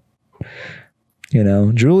 But, you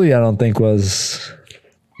know, Julie, I don't think was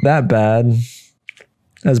that bad.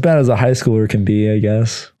 As bad as a high schooler can be, I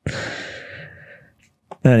guess.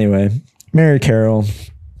 Anyway, Mary Carroll,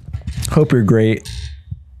 hope you're great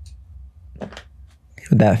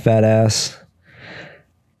with that fat ass.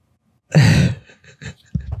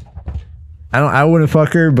 I wouldn't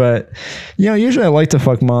fuck her, but you know, usually I like to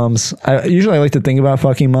fuck moms. I like to think about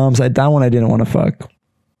fucking moms. That one I didn't want to fuck.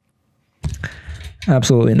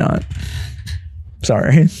 Absolutely not.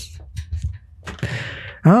 Sorry.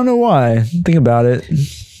 I don't know why. Think about it.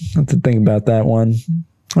 I have to think about that one.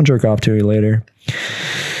 I'll jerk off to you later.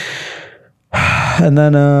 And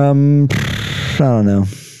then, I don't know.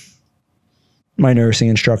 My nursing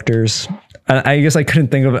instructors. I guess I couldn't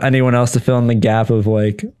think of anyone else to fill in the gap of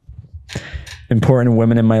like important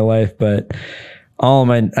women in my life, but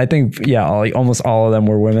I think, yeah, like almost all of them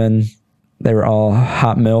were women. They were all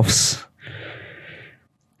hot MILFs.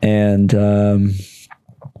 And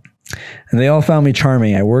they all found me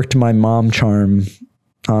charming. I worked my mom charm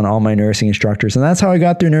on all my nursing instructors. And that's how I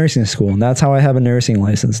got through nursing school. And that's how I have a nursing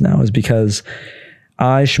license now, is because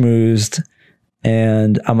I schmoozed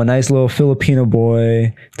and I'm a nice little Filipino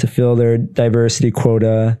boy to fill their diversity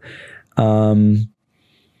quota. And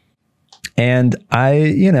I,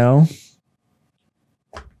 you know,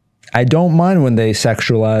 I don't mind when they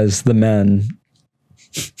sexualize the men.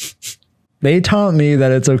 They taught me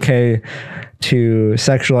that it's okay to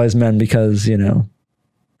sexualize men because, you know,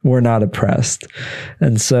 we're not oppressed.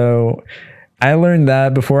 And so I learned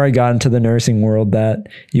that before I got into the nursing world, that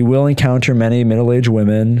you will encounter many middle-aged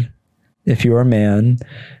women if you're a man,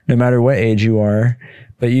 no matter what age you are,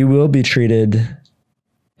 but you will be treated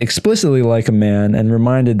explicitly like a man and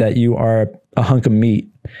reminded that you are a hunk of meat.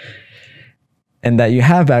 And that you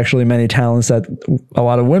have actually many talents that a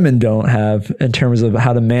lot of women don't have in terms of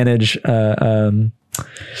how to manage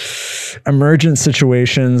emergent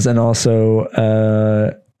situations and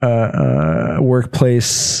also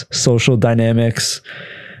workplace social dynamics,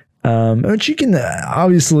 which you can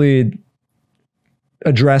obviously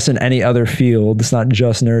address in any other field. It's not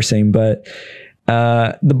just nursing, but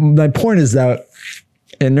my point is that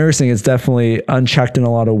in nursing, it's definitely unchecked in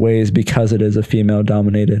a lot of ways because it is a female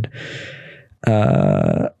dominated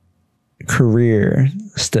career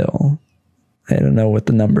still. I don't know what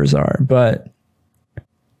the numbers are, but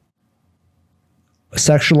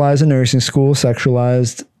sexualized in nursing school,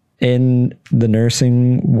 sexualized in the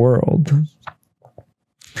nursing world.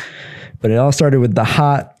 But it all started with the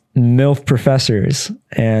hot MILF professors,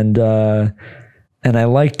 and I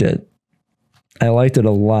liked it. I liked it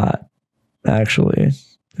a lot, actually,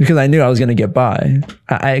 because I knew I was going to get by.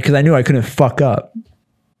 Because I knew I couldn't fuck up.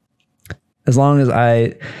 As long as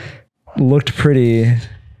I looked pretty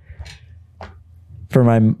for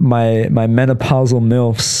my menopausal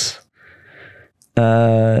MILFs,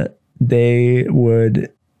 they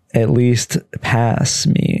would at least pass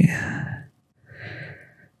me.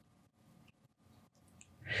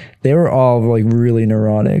 They were all like really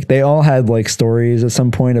neurotic. They all had like stories at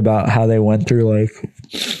some point about how they went through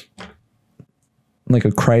like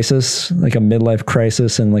a crisis, like a midlife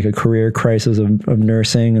crisis and like a career crisis of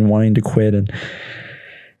nursing and wanting to quit. And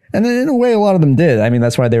then in a way, a lot of them did. I mean,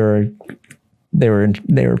 that's why they were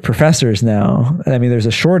professors now. I mean, there's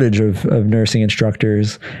a shortage of nursing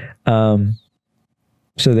instructors. So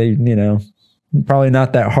they, probably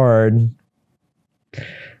not that hard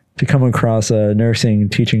to come across a nursing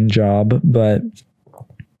teaching job, but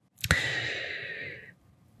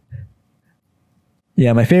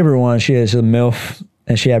yeah, my favorite one, she is a MILF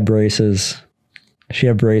and she had braces. She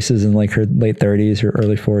had braces in like her late 30s or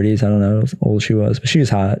early 40s. I don't know how old she was, but she was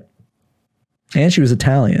hot. And she was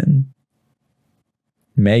Italian.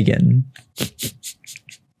 Megan.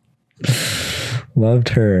 Loved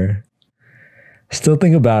her. Still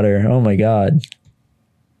think about her. Oh my God.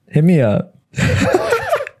 Hit me up.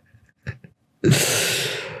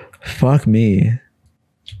 Fuck me.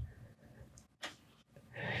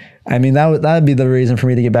 I mean, that'd be the reason for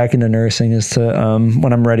me to get back into nursing, is to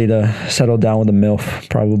when I'm ready to settle down with a MILF,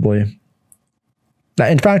 probably.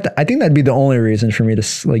 In fact, I think that'd be the only reason for me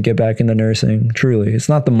to like get back into nursing. Truly, it's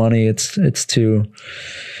not the money. It's to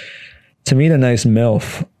meet a nice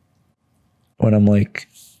MILF when I'm like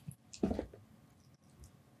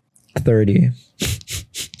 30.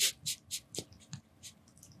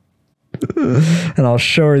 And I'll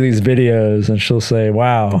show her these videos and she'll say,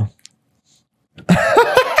 wow.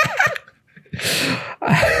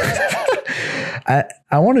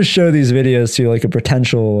 I want to show these videos to like a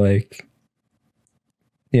potential, like,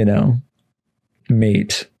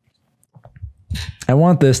 mate. I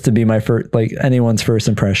want this to be my first, like anyone's first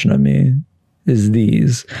impression of me is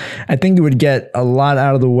these. I think it would get a lot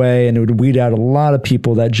out of the way and it would weed out a lot of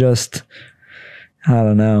people that just, I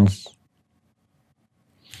don't know.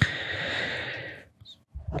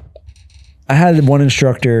 I had one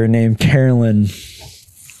instructor named Carolyn.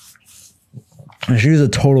 She was a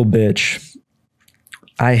total bitch.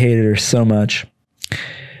 I hated her so much.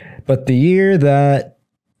 But the year that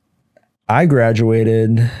I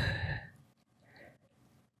graduated,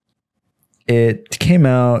 it came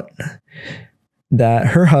out that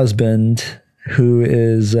her husband, who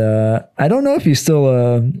is, I don't know if he's still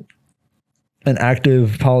an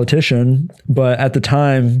active politician, but at the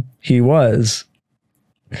time he was.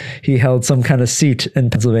 He held some kind of seat in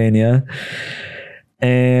Pennsylvania.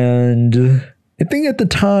 And I think at the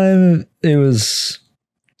time it was,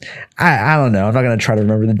 I don't know. I'm not going to try to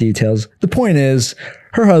remember the details. The point is,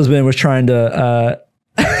 her husband was trying to,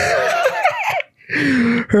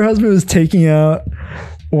 her husband was taking out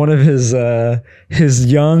one of his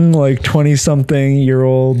young, like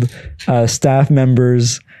 20-something-year-old staff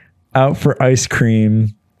members out for ice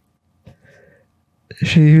cream.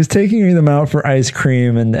 He was taking them out for ice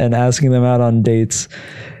cream and asking them out on dates.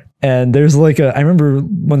 And there's like I remember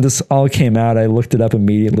when this all came out, I looked it up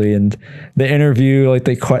immediately, and the interview, like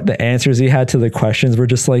the answers he had to the questions were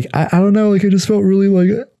just like, I don't know, like I just felt really like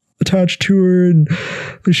attached to her, and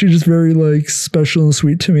like, she's just very like special and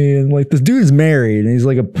sweet to me. And like this dude is married, and he's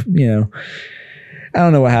like I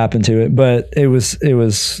don't know what happened to it, but it was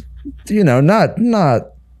not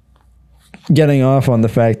getting off on the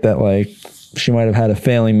fact that like she might have had a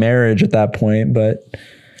failing marriage at that point, but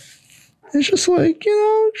it's just like,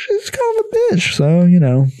 she's kind of a bitch. So,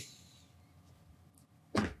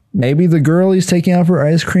 maybe the girl he's taking out for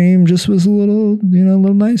ice cream just was a little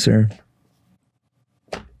nicer.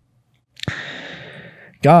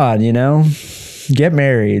 God, get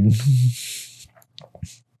married.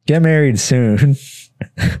 Get married soon.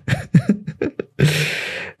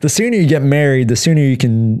 The sooner you get married, the sooner you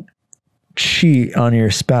can cheat on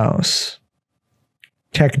your spouse.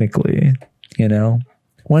 Technically,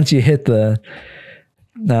 once you hit the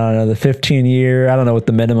I don't know, the 15-year, I don't know what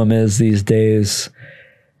the minimum is these days.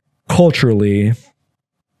 Culturally,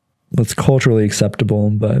 what's culturally acceptable,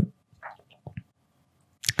 but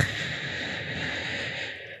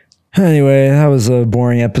anyway, that was a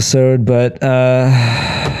boring episode, but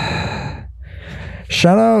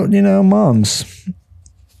shout out, moms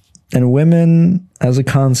and women as a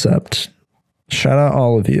concept. Shout out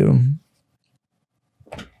all of you.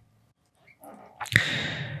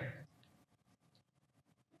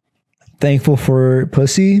 Thankful for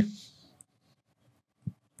pussy.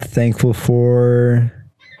 Thankful for,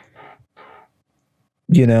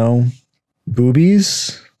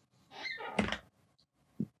 boobies.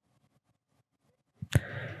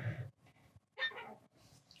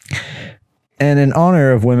 And in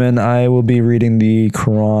honor of women, I will be reading the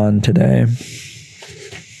Quran today.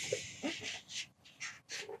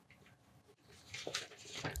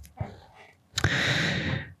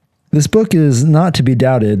 This book is not to be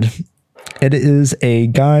doubted. It is a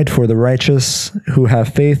guide for the righteous who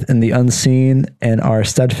have faith in the unseen and are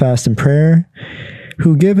steadfast in prayer,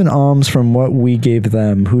 who give an alms from what we gave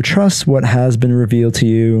them, who trust what has been revealed to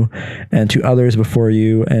you and to others before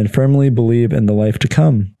you, and firmly believe in the life to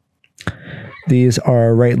come. These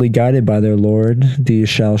are rightly guided by their Lord. These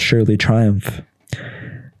shall surely triumph.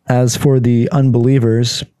 As for the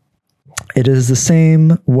unbelievers, it is the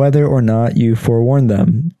same whether or not you forewarn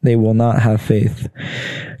them. They will not have faith.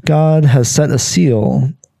 God has set a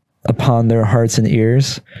seal upon their hearts and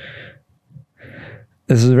ears.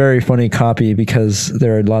 This is a very funny copy because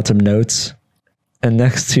there are lots of notes. And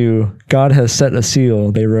next to God has set a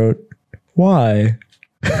seal, they wrote, why?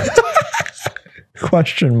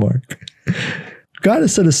 Question mark. God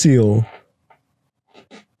has set a seal.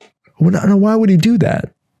 Why would he do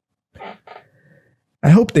that? I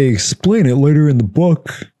hope they explain it later in the book.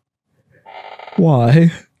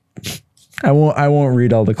 Why? I won't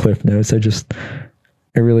read all the cliff notes.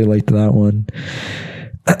 I really liked that one.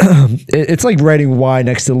 It's like writing why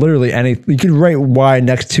next to literally anything. You can write why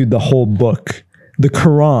next to the whole book. The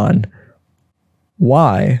Quran.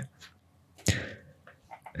 Why?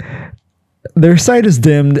 Their sight is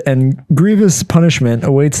dimmed and grievous punishment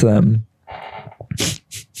awaits them.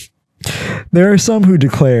 There are some who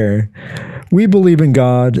declare, we believe in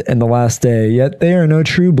God and the last day, yet they are no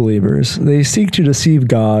true believers. They seek to deceive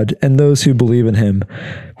God and those who believe in him,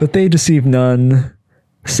 but they deceive none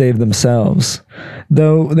save themselves,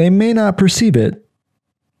 though they may not perceive it.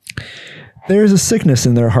 There is a sickness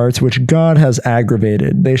in their hearts which God has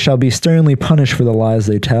aggravated. They shall be sternly punished for the lies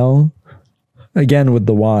they tell. Again with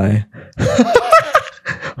the why.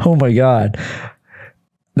 Oh my God.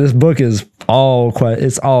 This book is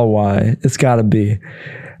it's all why. It's gotta be.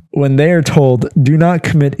 When they are told, do not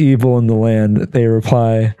commit evil in the land, they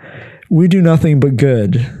reply, we do nothing but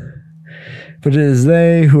good. But it is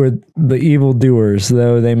they who are the evildoers,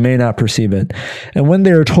 though they may not perceive it. And when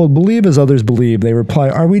they are told, believe as others believe, they reply,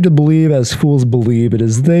 are we to believe as fools believe? It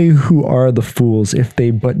is they who are the fools, if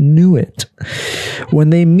they but knew it.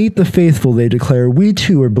 When they meet the faithful, they declare, we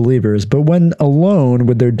too are believers. But when alone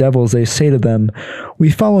with their devils, they say to them,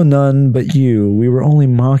 we follow none but you. We were only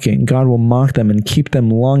mocking. God will mock them and keep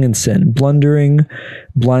them long in sin, blundering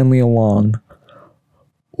blindly along.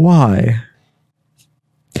 Why?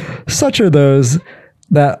 Such are those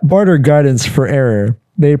that barter guidance for error.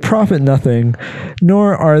 They profit nothing,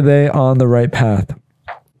 nor are they on the right path.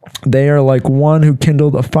 They are like one who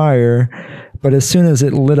kindled a fire, but as soon as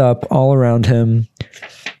it lit up all around him,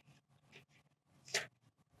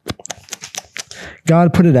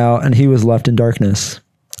 God put it out, and he was left in darkness.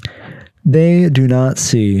 They do not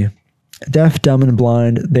see. Deaf, dumb, and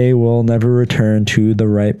blind, they will never return to the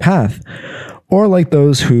right path. Or like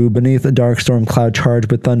those who, beneath a dark storm cloud charged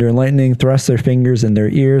with thunder and lightning, thrust their fingers in their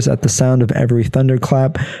ears at the sound of every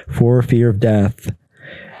thunderclap for fear of death.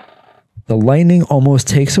 The lightning almost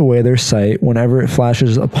takes away their sight whenever it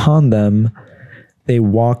flashes upon them they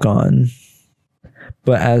walk on.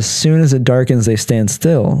 But as soon as it darkens, they stand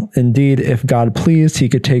still. Indeed, if God pleased, he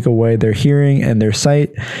could take away their hearing and their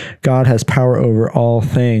sight. God has power over all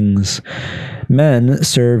things. Men,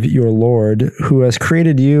 serve your Lord, who has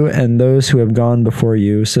created you and those who have gone before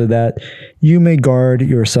you, so that you may guard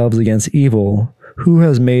yourselves against evil. Who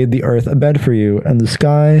has made the earth a bed for you, and the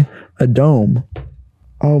sky a dome?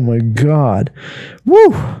 Oh my God.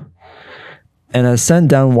 Woo! And has sent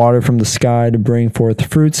down water from the sky to bring forth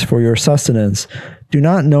fruits for your sustenance. Do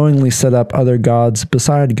not knowingly set up other gods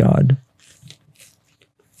beside God.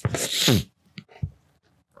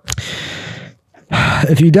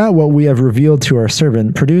 If you doubt what we have revealed to our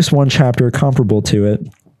servant, produce one chapter comparable to it,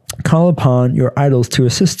 Call upon your idols to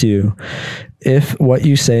assist you, if what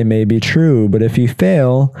you say may be true. But if you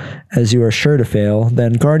fail, as you are sure to fail,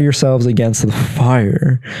 then guard yourselves against the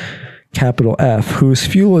fire, capital F, whose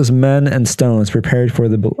fuel is men and stones prepared for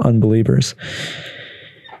the unbelievers.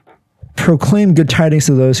 Proclaim good tidings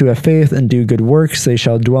to those who have faith and do good works. They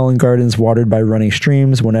shall dwell in gardens watered by running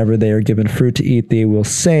streams. Whenever they are given fruit to eat, they will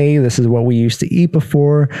say, this is what we used to eat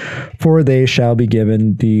before, for they shall be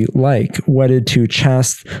given the like. Wedded to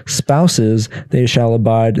chaste spouses, they shall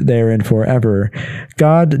abide therein forever.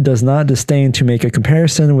 God does not disdain to make a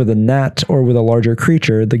comparison with a gnat or with a larger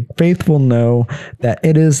creature. The faithful know that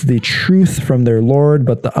it is the truth from their Lord,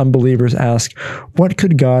 but the unbelievers ask, what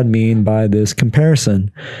could God mean by this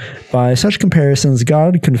comparison? By such comparisons,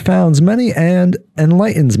 God confounds many and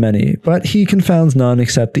enlightens many, but he confounds none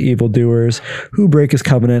except the evildoers, who break his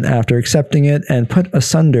covenant after accepting it and put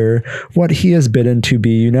asunder what he has bidden to be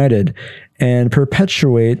united, and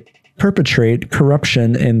perpetrate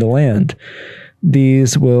corruption in the land.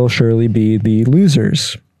 These will surely be the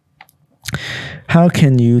losers. How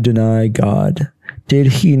can you deny God? Did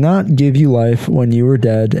he not give you life when you were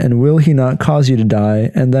dead, and will he not cause you to die,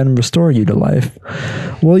 and then restore you to life?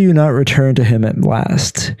 Will you not return to him at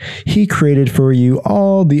last? He created for you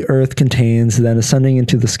all the earth contains, then ascending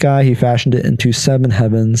into the sky, he fashioned it into 7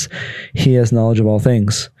 heavens. He has knowledge of all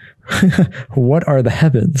things. What are the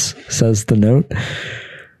heavens? Says the note.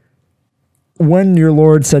 When your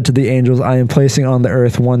Lord said to the angels, I am placing on the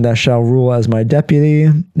earth one that shall rule as my deputy,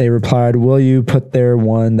 they replied, will you put there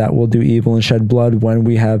one that will do evil and shed blood when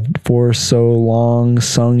we have for so long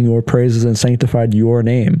sung your praises and sanctified your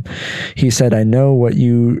name? He said, I know what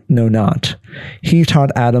you know not. He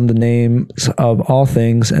taught Adam the names of all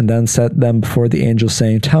things and then set them before the angels,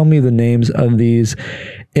 saying, tell me the names of these,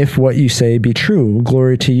 if what you say be true.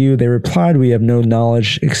 Glory to you. They replied, we have no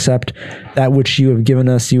knowledge except that which you have given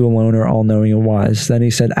us. You alone are all-knowing and wise. Then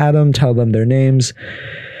he said, Adam, tell them their names.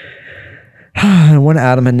 And when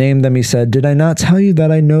Adam had named them, he said, did I not tell you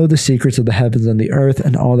that I know the secrets of the heavens and the earth,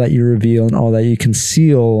 and all that you reveal and all that you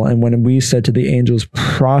conceal? And when we said to the angels,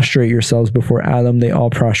 prostrate yourselves before Adam, they all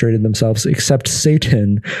prostrated themselves, except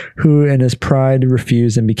Satan, who in his pride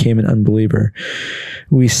refused and became an unbeliever.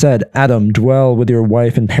 We said, Adam, dwell with your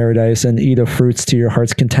wife in paradise, and eat of fruits to your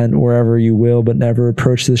heart's content wherever you will, but never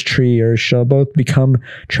approach this tree, or shall both become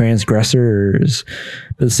transgressors.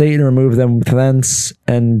 But Satan removed them thence,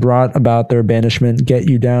 and brought about their banishment. Get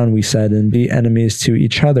you down, we said, and be enemies to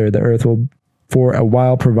each other. The earth will for a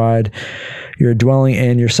while provide your dwelling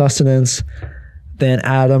and your sustenance. Then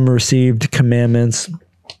Adam received commandments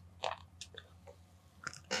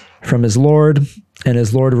from his Lord, and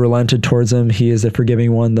his Lord relented towards him. He is the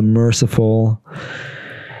forgiving one, the merciful.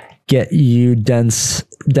 Get you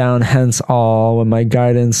down hence all. When my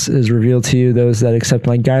guidance is revealed to you, those that accept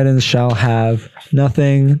my guidance shall have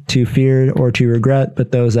nothing to fear or to regret,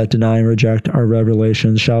 but those that deny and reject our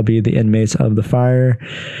revelations shall be the inmates of the fire,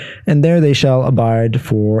 and there they shall abide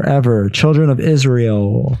forever. Children of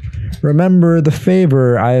Israel, remember the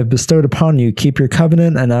favor I have bestowed upon you. Keep your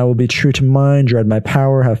covenant, and I will be true to mine. Dread my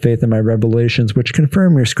power, have faith in my revelations, which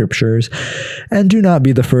confirm your scriptures, and do not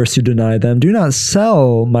be the first to deny them. Do not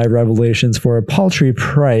sell my revelations for a paltry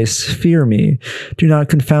price. Fear me. Do not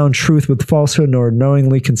confound truth with falsehood, nor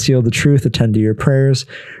knowingly conceal the truth. Attend to your prayers.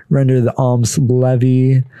 Render the alms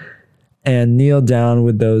levy, and kneel down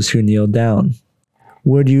with those who kneel down.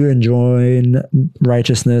 Would you enjoin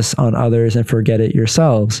righteousness on others and forget it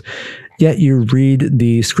yourselves? Yet you read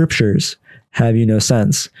the scriptures. Have you no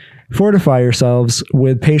sense? Fortify yourselves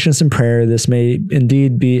with patience and prayer. This may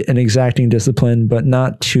indeed be an exacting discipline, but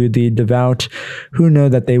not to the devout, who know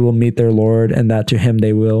that they will meet their Lord, and that to him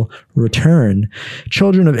they will return.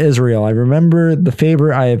 Children of Israel, I remember the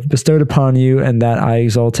favor I have bestowed upon you, and that I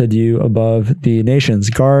exalted you above the nations.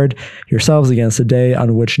 Guard yourselves against the day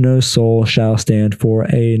on which no soul shall stand for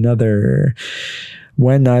another,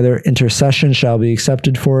 when neither intercession shall be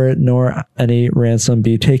accepted for it, nor any ransom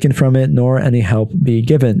be taken from it, nor any help be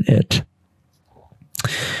given it.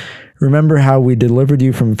 Remember how we delivered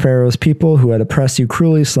you from Pharaoh's people, who had oppressed you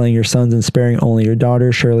cruelly, slaying your sons and sparing only your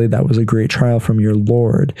daughters. Surely that was a great trial from your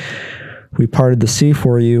Lord. We parted the sea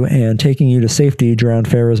for you, and taking you to safety, drowned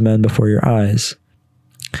Pharaoh's men before your eyes.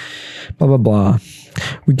 Blah, blah, blah.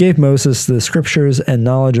 We gave Moses the scriptures and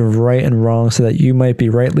knowledge of right and wrong, so that you might be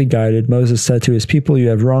rightly guided. Moses said to his people, you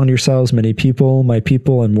have wronged yourselves, many people, my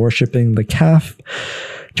people, in worshiping the calf.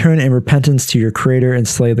 Turn in repentance to your Creator and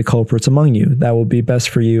slay the culprits among you. That will be best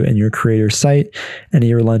for you in your Creator's sight. And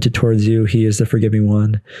he relented towards you. He is the forgiving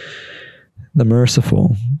one, the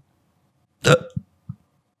merciful.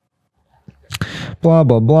 blah,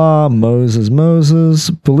 blah, blah, Moses,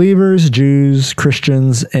 believers, Jews,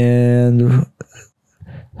 Christians, and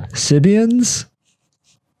Sibians.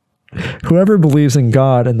 Whoever believes in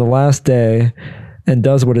God in the last day and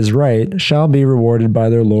does what is right shall be rewarded by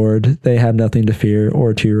their Lord. They have nothing to fear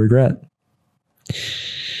or to regret.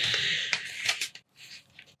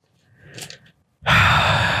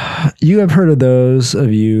 You have heard of those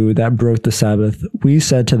of you that broke the Sabbath. We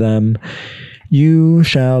said to them, you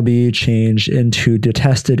shall be changed into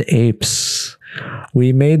detested apes.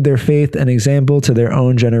 We made their faith an example to their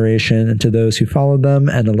own generation and to those who followed them,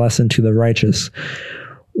 and a lesson to the righteous.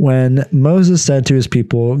 When Moses said to his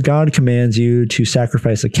people, God commands you to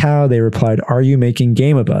sacrifice a cow, they replied, are you making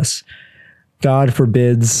game of us? God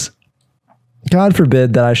forbid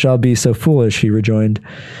that I shall be so foolish, he rejoined.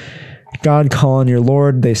 God, call on your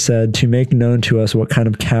Lord, they said, to make known to us what kind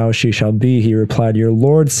of cow she shall be. He replied, your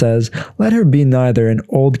Lord says, let her be neither an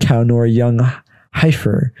old cow nor a young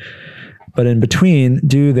heifer, but in between,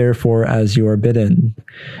 do therefore as you are bidden.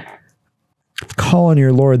 Call on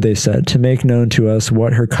your Lord, they said, to make known to us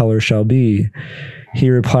what her color shall be. He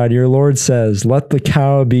replied, your Lord says, let the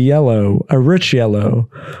cow be yellow, a rich yellow,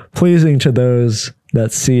 pleasing to those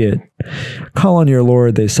that see it. Call on your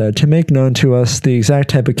Lord, they said, to make known to us the exact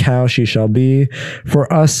type of cow she shall be. For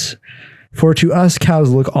to us cows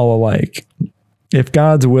look all alike. If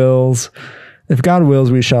God wills,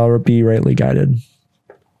 we shall be rightly guided.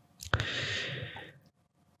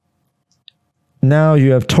 Now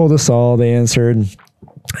you have told us all, they answered,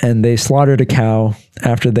 and they slaughtered a cow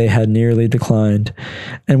after they had nearly declined.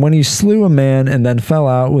 And when you slew a man and then fell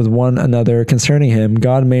out with one another concerning him,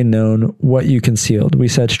 God made known what you concealed. We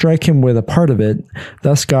said, strike him with a part of it.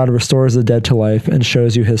 Thus God restores the dead to life and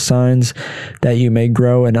shows you his signs, that you may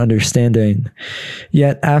grow in understanding.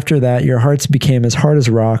 Yet after that your hearts became as hard as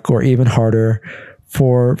rock, or even harder.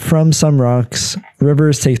 For from some rocks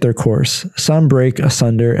rivers take their course. Some break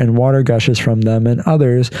asunder, and water gushes from them, and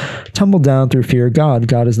others tumble down through fear of God.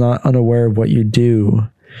 God is not unaware of what you do.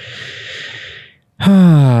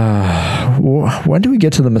 When do we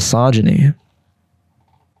get to the misogyny?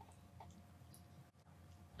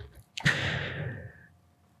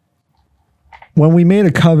 When we made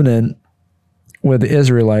a covenant with the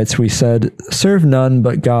Israelites, we said, serve none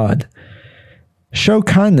but God. Show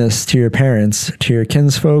kindness to your parents, to your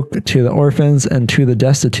kinsfolk, to the orphans, and to the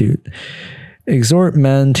destitute. Exhort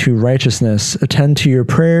men to righteousness, attend to your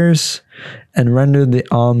prayers, and render the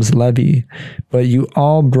alms levy. But you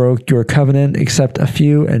all broke your covenant except a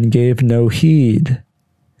few, and gave no heed.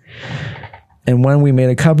 And when we made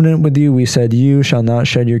a covenant with you, we said, you shall not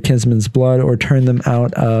shed your kinsmen's blood or turn them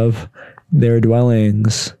out of their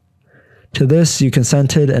dwellings. To this you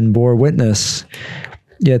consented and bore witness.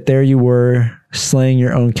 Yet there you were, slaying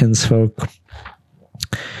your own kinsfolk,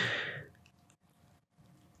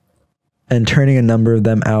 and turning a number of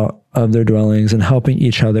them out of their dwellings, and helping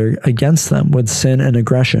each other against them with sin and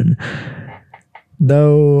aggression.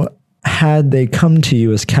 Though had they come to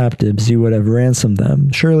you as captives, you would have ransomed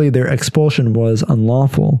them. Surely their expulsion was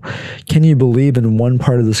unlawful. Can you believe in one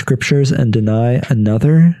part of the scriptures and deny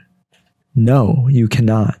another? No, you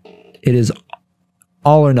cannot. It is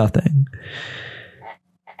all or nothing.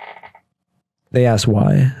 They asked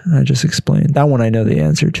why. I just explained. That one I know the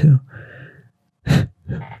answer to.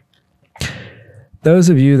 Those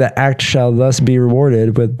of you that act shall thus be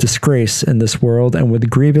rewarded with disgrace in this world and with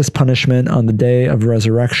grievous punishment on the day of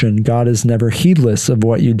resurrection. God is never heedless of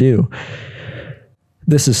what you do.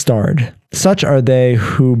 This is starred. Such are they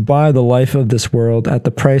who buy the life of this world at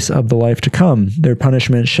the price of the life to come. Their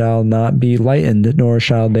punishment shall not be lightened, nor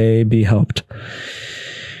shall they be helped.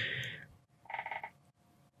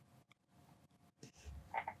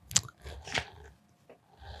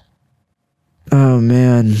 Oh,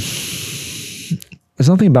 man. There's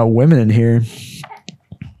nothing about women in here.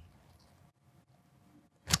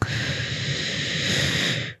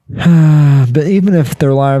 But even if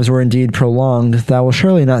their lives were indeed prolonged, that will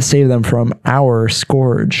surely not save them from our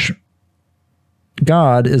scourge.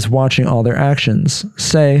 God is watching all their actions.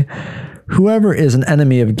 Say, whoever is an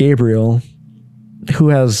enemy of Gabriel, who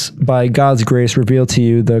has by God's grace revealed to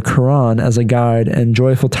you the Quran as a guide and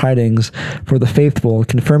joyful tidings for the faithful,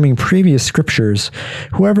 confirming previous scriptures,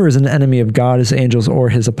 whoever is an enemy of God, his angels, or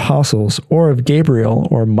his apostles, or of Gabriel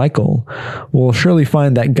or Michael, will surely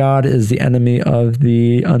find that God is the enemy of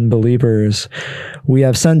the unbelievers. We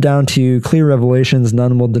have sent down to you clear revelations.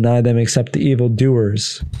 None will deny them except the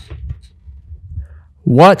evildoers.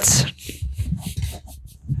 What?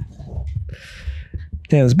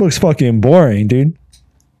 Damn, this book's fucking boring, dude.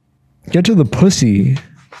 Get to the pussy.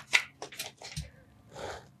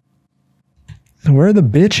 Where are the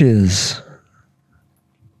bitches?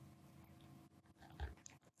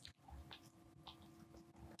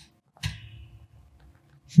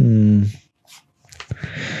 I'm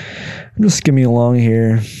just skimming along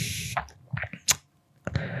here.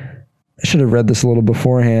 I should have read this a little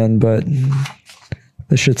beforehand, but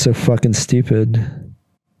this shit's so fucking stupid.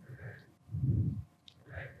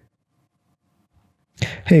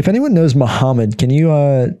 Hey, if anyone knows Muhammad, can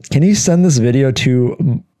you send this video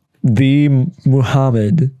to the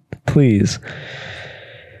Muhammad, please?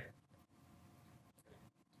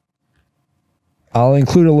 I'll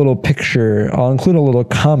include a little picture. I'll include a little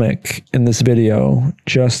comic in this video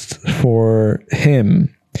just for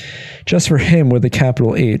him. Just for him with a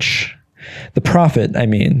capital H. The Prophet, I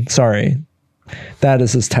mean. Sorry. That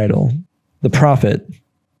is his title. The Prophet.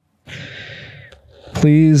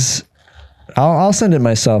 Please. I'll send it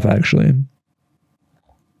myself, actually. Do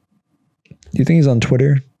you think he's on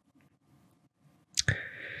Twitter?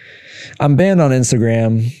 I'm banned on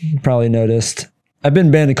Instagram. You probably noticed. I've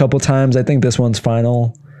been banned a couple times. I think this one's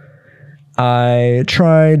final. I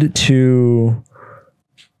tried to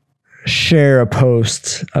share a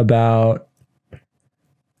post about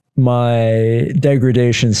my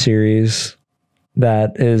degradation series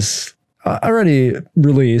that is already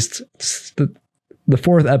released. The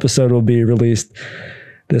 4th episode will be released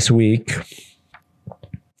this week.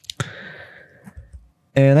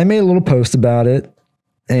 And I made a little post about it.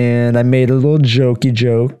 And I made a little jokey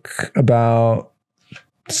joke about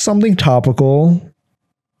something topical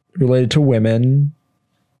related to women.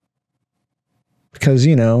 Because,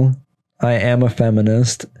 you know, I am a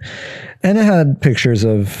feminist. And it had pictures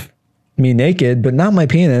of me naked, but not my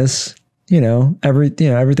penis.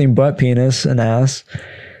 Everything but penis and ass.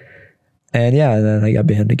 And yeah, and then I got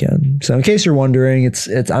banned again. So in case you're wondering,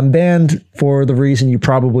 I'm banned for the reason you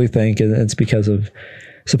probably think, and it's because of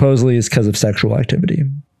sexual activity.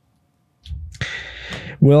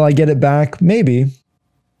 Will I get it back? Maybe.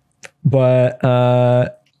 But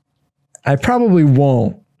I probably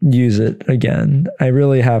won't use it again. I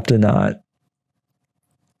really have to not.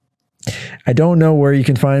 I don't know where you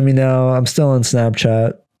can find me now. I'm still on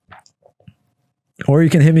Snapchat. Or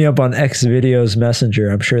you can hit me up on Xvideos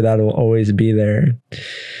Messenger. I'm sure that'll always be there.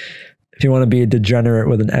 If you want to be a degenerate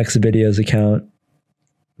with an Xvideos account,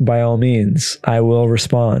 by all means, I will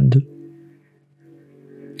respond.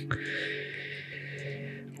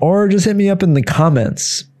 Or just hit me up in the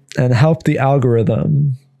comments and help the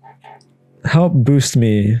algorithm. Help boost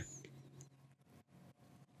me.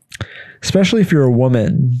 Especially if you're a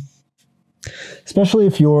woman. Especially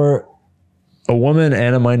if you're a woman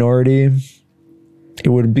and a minority. It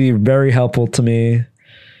would be very helpful to me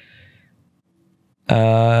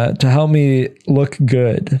to help me look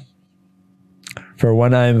good for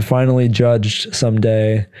when I'm finally judged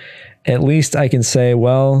someday. At least I can say,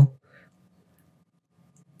 well,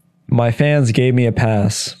 my fans gave me a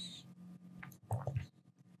pass.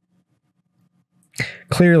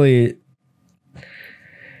 Clearly,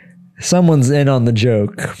 someone's in on the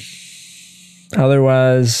joke.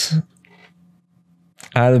 Otherwise,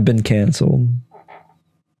 I'd have been canceled.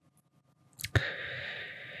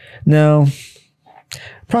 Now,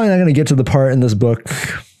 probably not going to get to the part in this book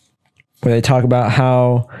where they talk about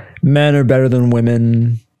how men are better than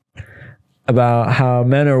women, about how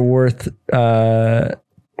men are worth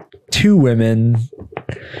 2 women,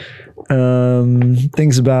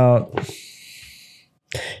 things about,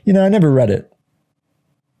 I never read it.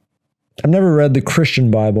 I've never read the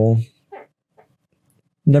Christian Bible.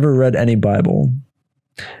 Never read any Bible.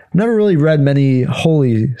 I've never really read many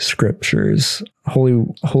holy scriptures,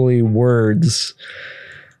 holy words.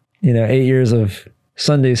 8 years of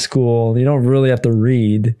Sunday school, you don't really have to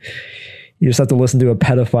read. You just have to listen to a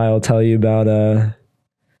pedophile tell you about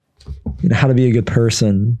how to be a good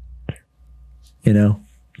person.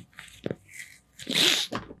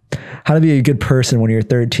 How to be a good person when you're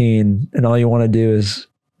 13 and all you want to do is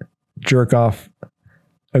jerk off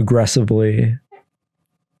aggressively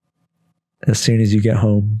as soon as you get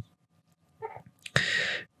home.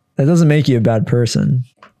 That doesn't make you a bad person,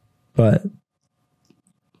 but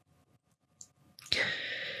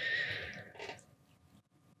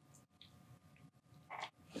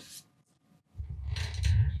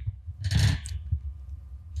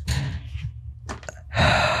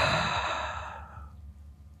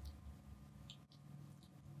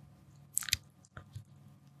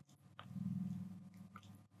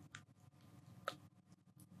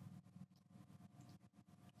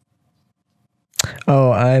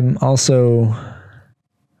oh, I'm also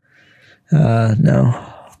no.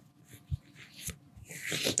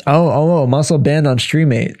 Oh, I'm also banned on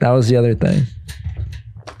Streamate. That was the other thing.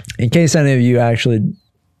 In case any of you actually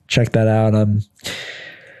checked that out, I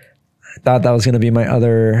thought that was going to be my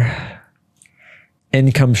other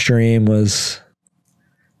income stream, was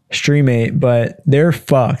Streammate, but they're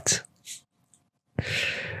fucked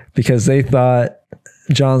because they thought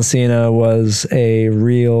John Cena was a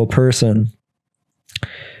real person.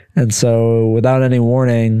 And so without any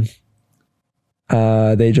warning,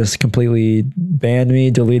 they just completely banned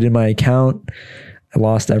me, deleted my account. I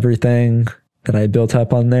lost everything that I built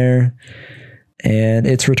up on there, and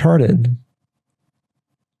it's retarded.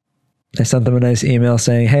 I sent them a nice email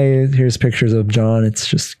saying, hey, here's pictures of John. It's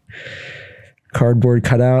just cardboard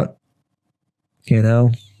cutout, you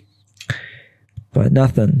know, but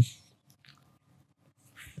nothing.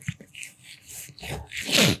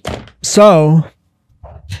 So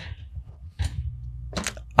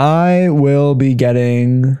I will be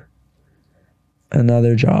getting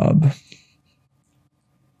another job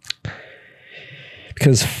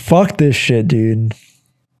because fuck this shit, dude.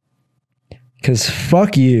 Because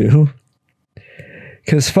fuck you.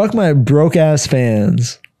 Because fuck my broke ass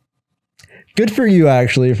fans. Good for you,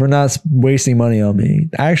 actually, for not wasting money on me.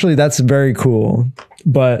 Actually, that's very cool.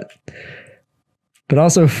 But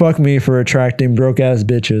also fuck me for attracting broke ass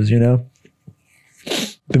bitches, you know?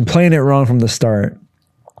 Been playing it wrong from the start.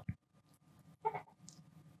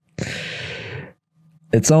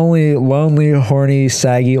 It's only lonely, horny,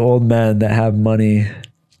 saggy old men that have money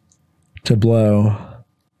to blow.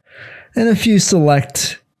 And a few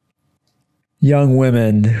select young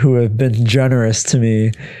women who have been generous to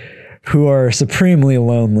me, who are supremely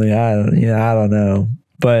lonely. I don't know.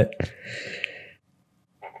 But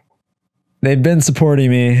they've been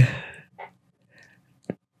supporting me.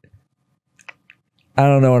 I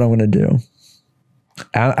don't know what I'm going to do.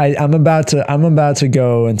 I'm about to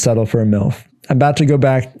go and settle for a MILF. I'm about to go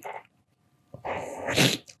back.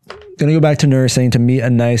 Gonna go back to nursing to meet a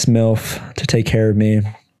nice MILF to take care of me.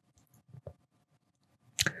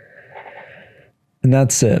 And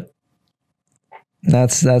that's it.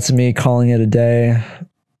 That's me calling it a day.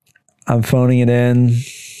 I'm phoning it in.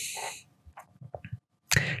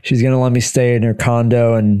 She's gonna let me stay in her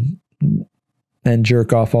condo and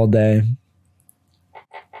jerk off all day.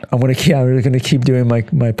 I'm gonna keep doing my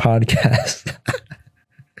podcast.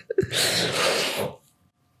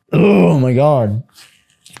 Oh my God.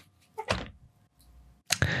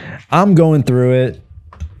 I'm going through it.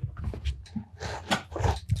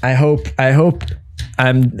 I hope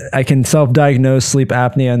I can self-diagnose sleep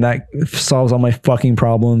apnea and that solves all my fucking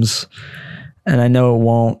problems. And I know it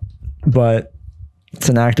won't, but it's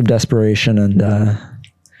an act of desperation, and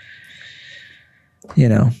you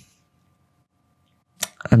know,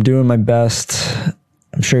 I'm doing my best.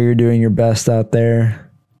 I'm sure you're doing your best out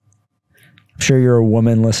there. I'm sure you're a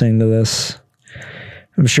woman listening to this.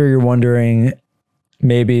 I'm sure you're wondering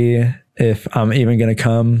maybe if I'm even going to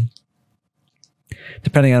come.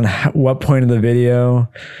 Depending on what point of the video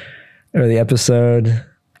or the episode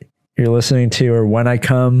you're listening to or when I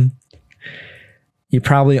come, you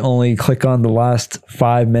probably only click on the last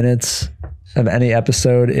 5 minutes of any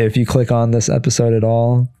episode. If you click on this episode at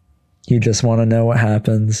all, you just want to know what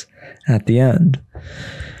happens at the end.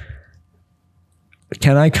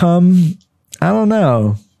 Can I come? I don't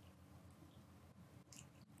know.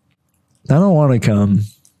 I don't want to come.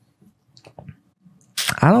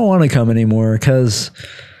 I don't want to come anymore because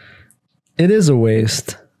it is a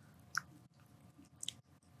waste.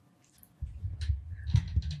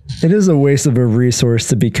 It is a waste of a resource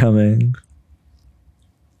to be coming.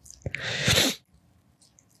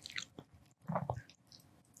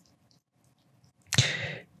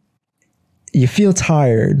 You feel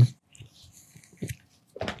tired.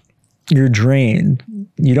 You're drained.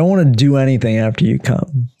 You don't want to do anything after you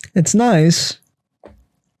come. It's nice,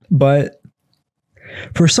 but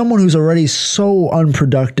for someone who's already so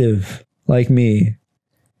unproductive like me,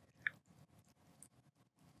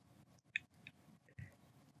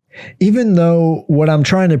 even though what I'm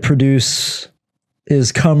trying to produce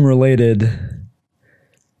is cum related,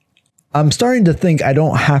 I'm starting to think I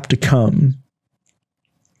don't have to come.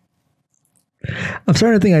 I'm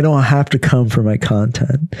starting to think I don't have to come for my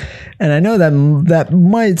content. And I know that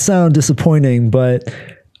might sound disappointing, but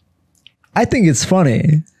I think it's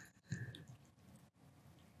funny.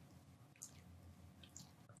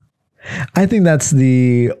 I think that's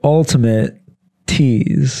the ultimate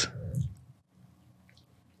tease,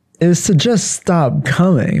 is to just stop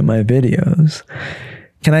coming in my videos.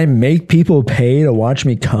 Can I make people pay to watch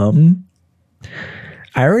me come?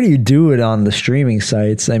 I already do it on the streaming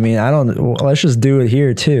sites. I mean, let's just do it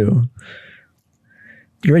here too.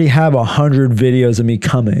 You already have 100 videos of me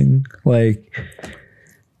coming. Like,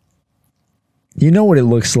 you know what it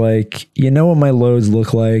looks like. You know what my loads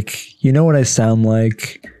look like. You know what I sound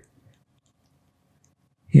like.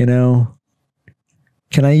 You know,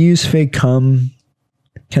 can I use fake cum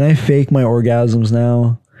Can I fake my orgasms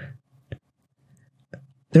now?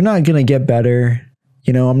 They're not going to get better.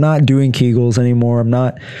 You know, I'm not doing Kegels anymore. I'm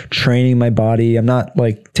not training my body. I'm not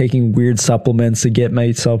like taking weird supplements to give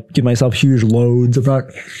myself huge loads. I'm not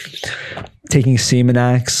taking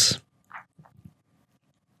Semenax.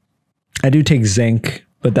 I do take zinc,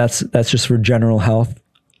 but that's just for general health,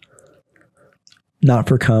 not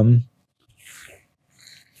for cum.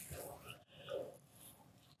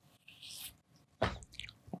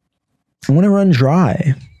 I want to run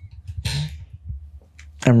dry.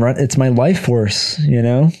 It's my life force, you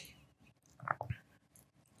know?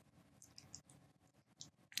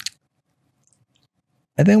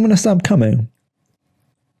 I think I'm going to stop coming.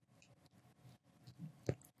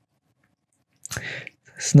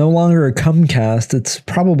 It's no longer a cum cast. It's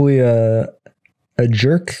probably a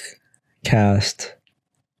jerk cast.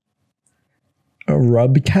 A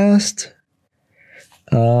rub cast?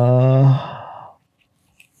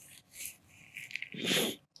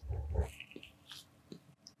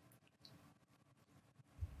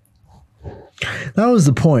 That was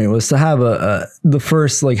the point, was to have the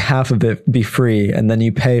first like half of it be free, and then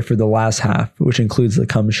you pay for the last half, which includes the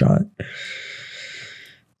cum shot.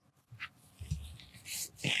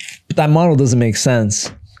 But that model doesn't make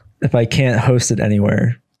sense if I can't host it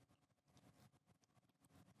anywhere.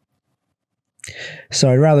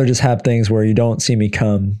 So I'd rather just have things where you don't see me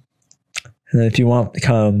cum. And then if you want to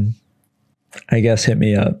come, I guess hit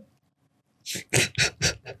me up.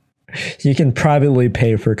 You can privately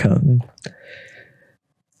pay for cum.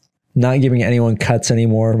 Not giving anyone cuts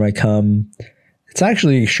anymore for my cum. It's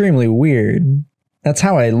actually extremely weird. That's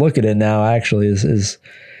how I look at it now, actually, is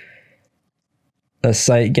a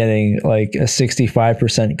site getting like a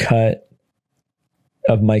 65% cut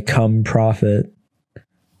of my cum profit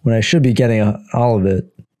when I should be getting all of it,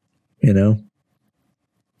 you know?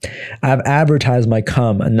 I've advertised my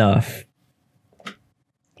cum enough.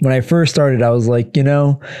 When I first started, I was like, you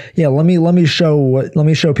know, yeah, let me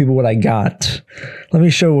show people what I got. Let me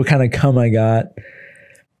show what kind of cum I got.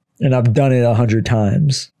 And I've done it 100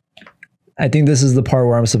 times. I think this is the part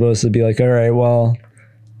where I'm supposed to be like, all right, well,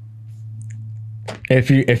 if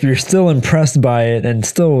you're still impressed by it and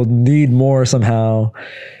still need more somehow,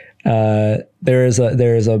 there is a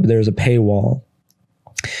paywall.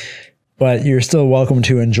 But you're still welcome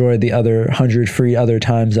to enjoy the other 100 free other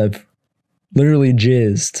times I've literally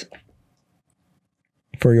jizzed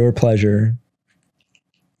for your pleasure,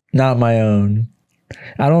 not my own.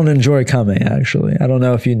 I don't enjoy coming, actually. I don't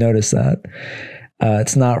know if you noticed that.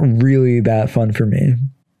 It's not really that fun for me.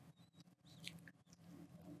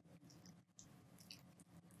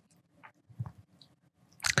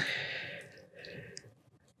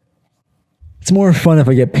 It's more fun if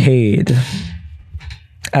I get paid.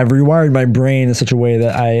 I've rewired my brain in such a way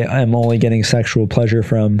that I am only getting sexual pleasure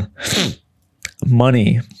from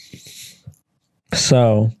money.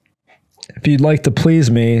 So if you'd like to please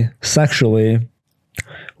me sexually,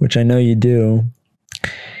 which I know you do,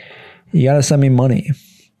 you got to send me money.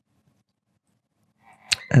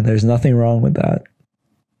 And there's nothing wrong with that.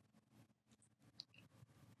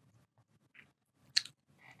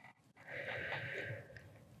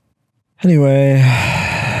 Anyway,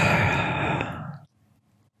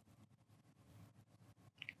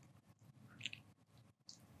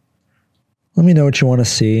 let me know what you want to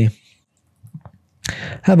see. I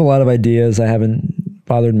have a lot of ideas I haven't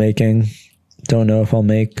bothered making. Don't know if I'll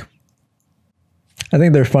make. I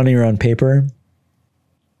think they're funnier on paper.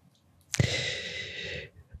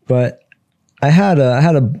 But I had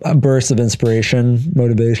a burst of inspiration,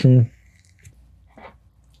 motivation,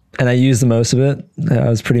 and I used the most of it. I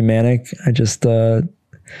was pretty manic. I just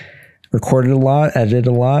recorded a lot, edited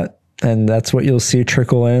a lot, and that's what you'll see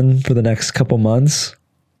trickle in for the next couple months.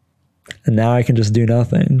 And now I can just do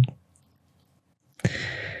nothing.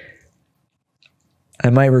 I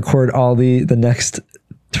might record all the next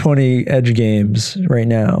 20 Edge games right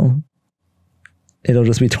now. It'll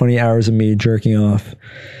just be 20 hours of me jerking off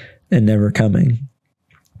and never coming.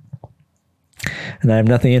 And I have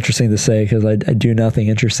nothing interesting to say because I do nothing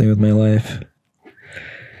interesting with my life.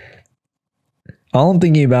 All I'm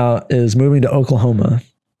thinking about is moving to Oklahoma.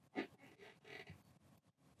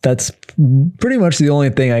 That's pretty much the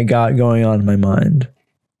only thing I got going on in my mind,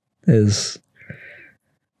 is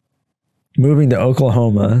moving to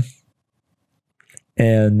Oklahoma,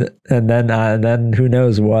 and then who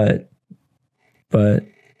knows what, but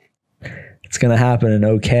it's gonna happen in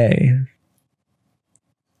OK.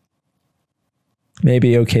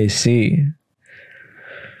 Maybe OKC.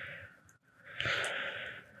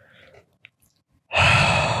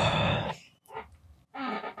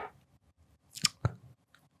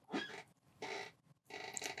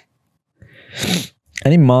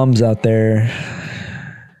 Any moms out there,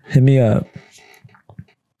 hit me up.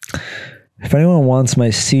 If anyone wants my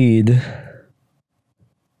seed,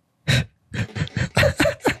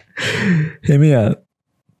 hit me up.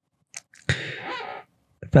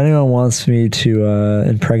 If anyone wants me to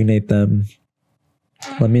impregnate them,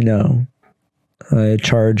 let me know. I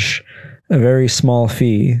charge a very small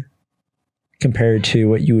fee compared to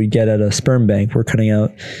what you would get at a sperm bank. We're cutting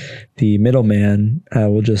out the middleman. I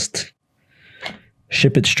will just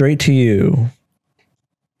ship it straight to you.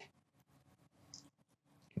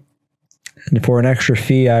 And for an extra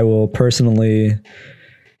fee, I will personally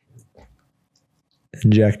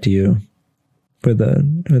inject you with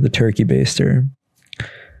a turkey baster.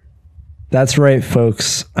 That's right,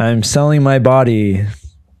 folks. I'm selling my body.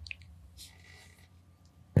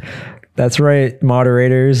 That's right,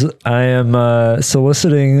 moderators. I am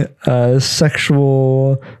soliciting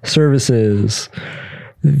sexual services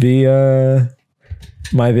via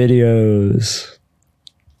my videos.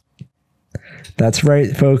 That's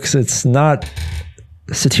right, folks. It's not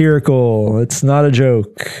satirical. It's not a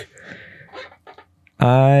joke.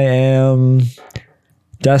 I am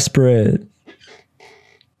desperate.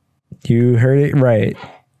 You heard it right.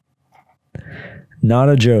 Not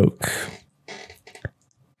a joke.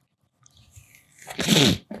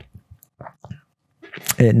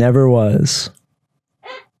 It never was.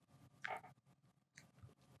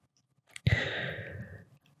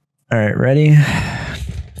 All right, ready?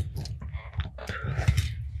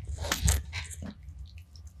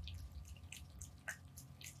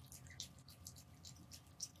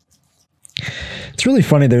 It's really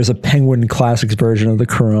funny. There's a Penguin Classics version of the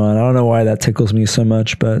Quran. I don't know why that tickles me so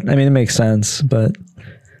much, but I mean, it makes sense, but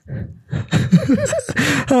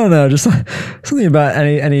I don't know. Just something about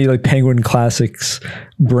any like Penguin Classics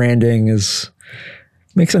branding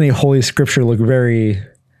makes any holy scripture look very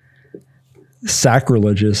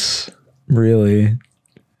sacrilegious, really.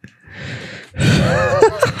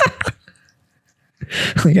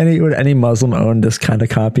 Like would any Muslim own this kind of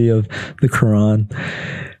copy of the Quran?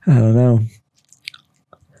 I don't know.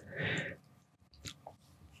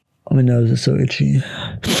 My nose is so itchy.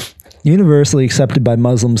 Universally accepted by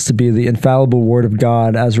Muslims to be the infallible word of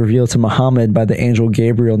God as revealed to Muhammad by the angel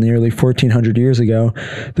Gabriel nearly 1400 years ago,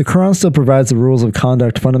 the Quran still provides the rules of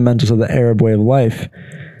conduct fundamentals of the Arab way of life.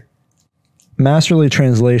 Masterly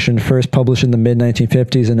translation, first published in the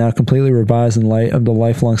mid-1950s and now completely revised in light of the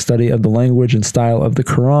lifelong study of the language and style of the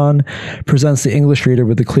Quran, presents the English reader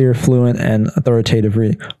with a clear, fluent, and authoritative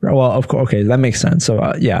reading. Well, of course, okay, that makes sense.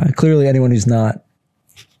 So, yeah, clearly anyone who's not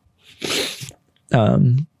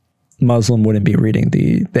Muslim wouldn't be reading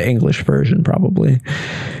the English version, probably.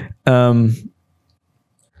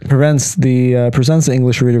 Presents the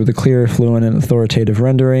English reader with a clear, fluent, and authoritative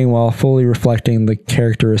rendering while fully reflecting the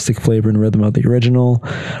characteristic flavor and rhythm of the original.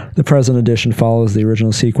 The present edition follows the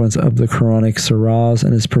original sequence of the Quranic surahs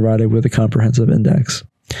and is provided with a comprehensive index.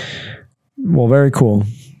 Well, very cool.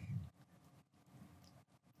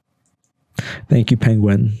 Thank you,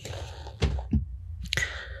 Penguin.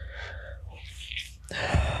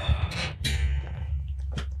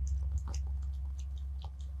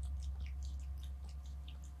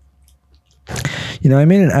 You know, I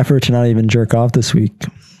made an effort to not even jerk off this week.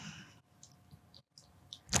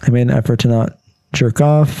 I made an effort to not jerk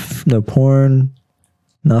off, no porn,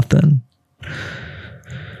 nothing.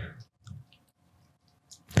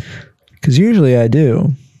 Because usually I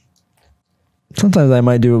do. Sometimes I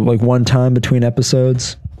might do it like one time between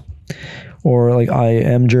episodes. Or like I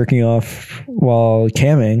am jerking off while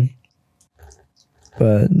camming,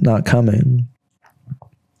 but not coming.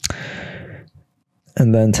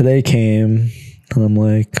 And then today came... and I'm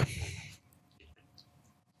like,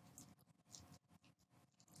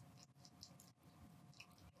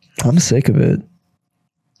 I'm sick of it.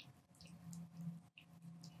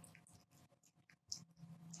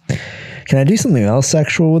 Can I do something else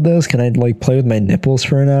sexual with this? Can I like play with my nipples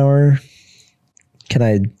for an hour? Can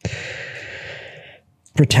I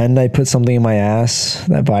pretend I put something in my ass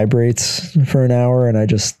that vibrates for an hour and I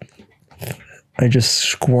just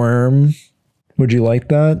squirm? Would you like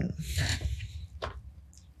that?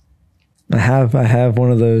 I have one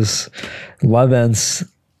of those love ents,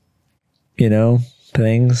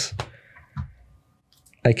 things.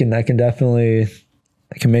 I can make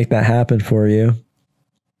that happen for you.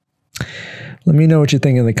 Let me know what you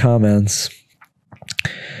think in the comments.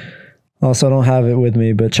 Also, I don't have it with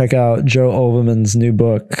me, but check out Joe Overman's new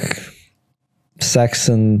book, Sex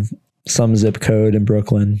in Some Zip Code in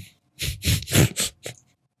Brooklyn.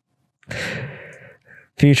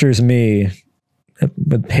 Features me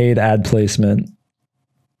with paid ad placement.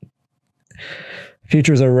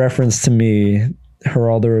 Features a reference to me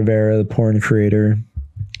Geraldo Rivera, the porn creator.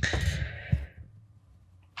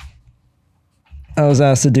 I was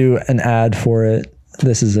asked to do an ad for it.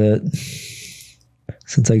 This is it.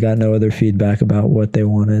 Since I got no other feedback about what they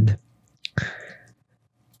wanted.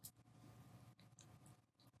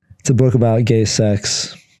 It's a book about gay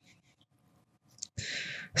sex.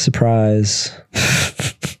 Surprise.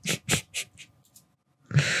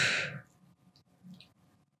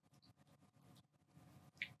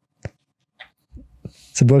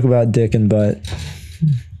 It's a book about dick and butt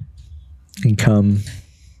and cum.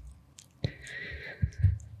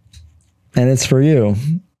 And it's for you.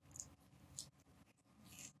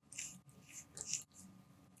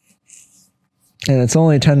 And it's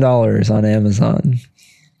only $10 on Amazon.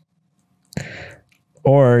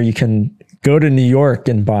 Or you can go to New York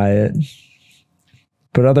and buy it.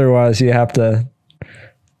 But otherwise you have to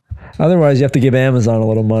give Amazon a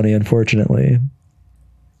little money, unfortunately.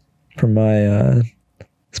 From my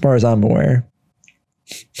as far as I'm aware.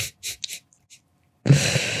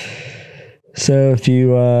 So if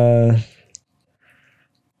you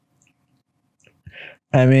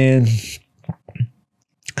I mean,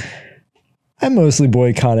 I mostly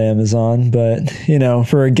boycott Amazon, but you know,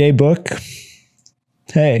 for a gay book,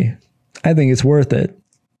 hey, I think it's worth it.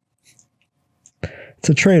 It's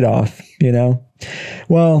a trade-off, you know?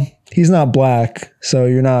 Well, he's not black, so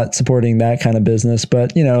you're not supporting that kind of business,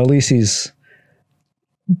 but you know, at least he's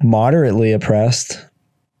moderately oppressed.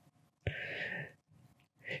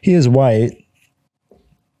 He is white.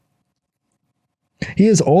 He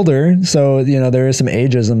is older, so you know, there is some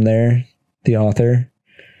ageism there, the author.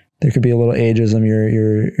 There could be a little ageism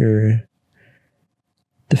you're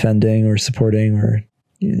defending or supporting, or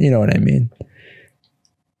you know what I mean.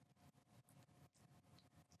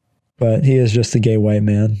 But he is just a gay white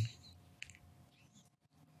man.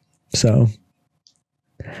 So,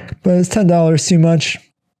 but is $10 too much?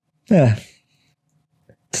 Yeah,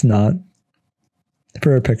 it's not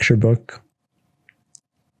for a picture book.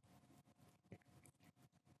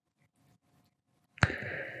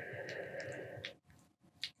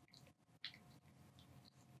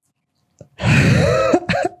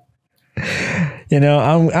 You know,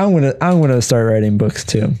 I'm gonna start writing books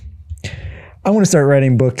too. I'm gonna start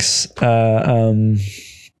writing books. I'm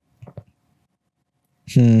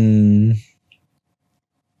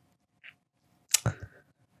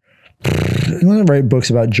gonna write books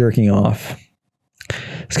about jerking off.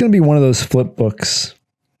 It's gonna be one of those flip books,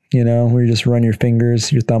 you know, where you just run your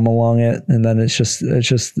fingers, your thumb along it, and then it's just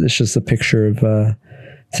a picture of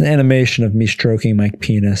it's an animation of me stroking my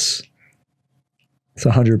penis. It's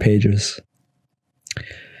 100 pages.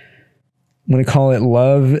 I'm going to call it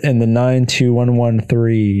Love in the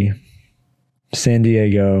 92113, San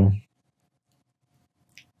Diego.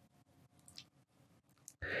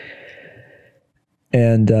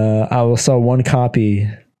 And I will sell one copy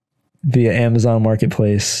via Amazon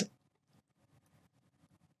Marketplace.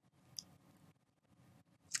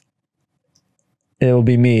 It will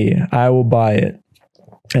be me. I will buy it.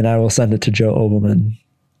 And I will send it to Joe Obelman.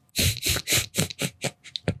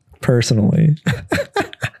 Personally.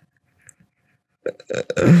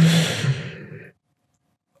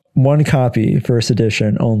 One copy, first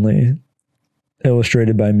edition only,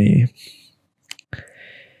 illustrated by me.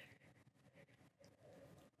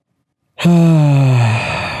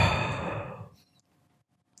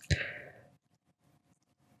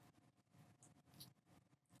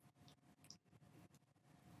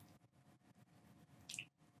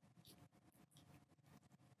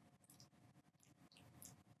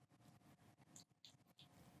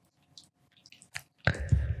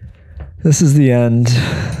 This is the end.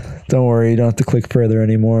 Don't worry, you don't have to click further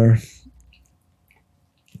anymore.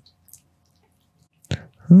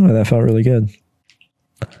 Oh, that felt really good.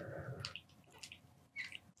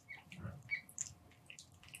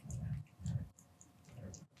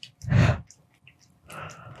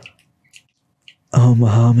 Oh,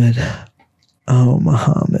 Muhammad. Oh,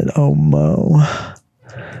 Muhammad. Oh, Mo.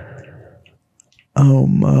 Oh,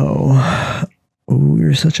 Mo. Ooh,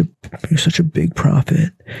 you're such a big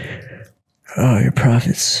prophet. Oh, your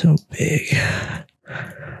prophet's so big.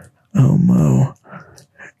 Oh, Mo.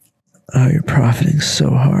 Oh, you're profiting so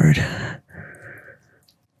hard.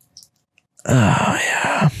 Oh,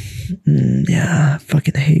 yeah. Yeah, I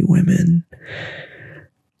fucking hate women.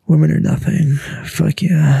 Women are nothing. Fuck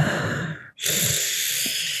yeah.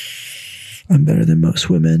 I'm better than most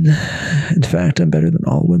women. In fact, I'm better than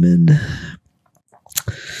all women.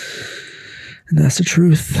 And that's the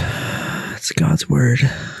truth. It's God's word.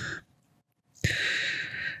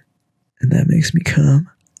 And that makes me come.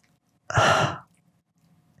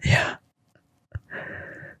 Yeah.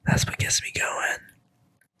 That's what gets me going.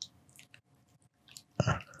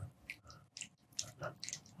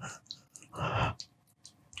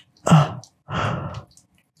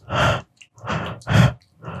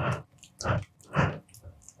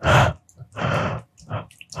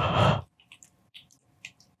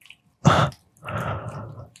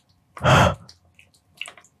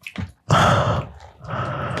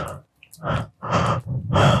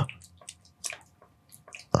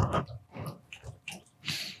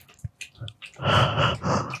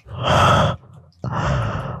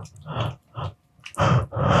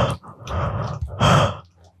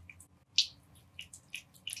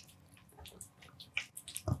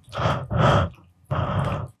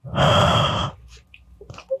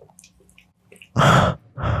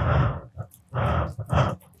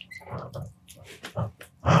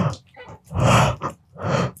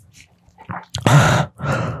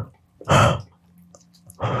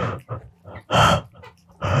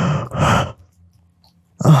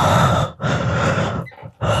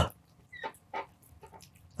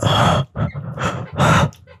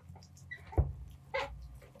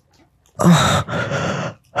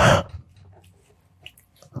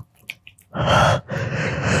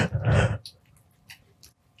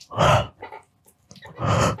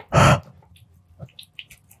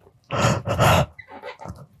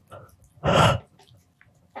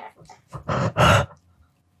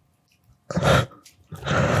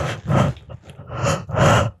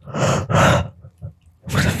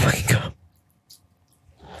 Where the fuck go?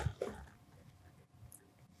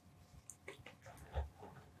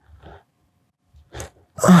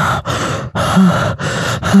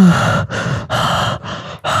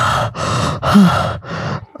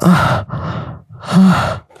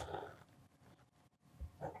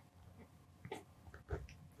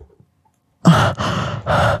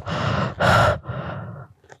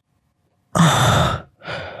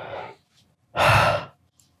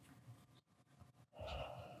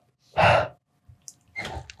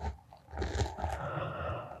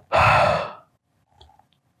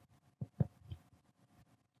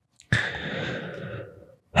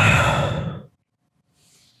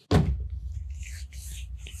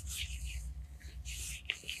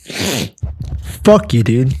 Fuck you,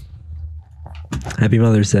 dude. Happy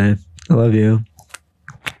Mother's Day. I love you.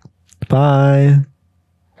 Bye.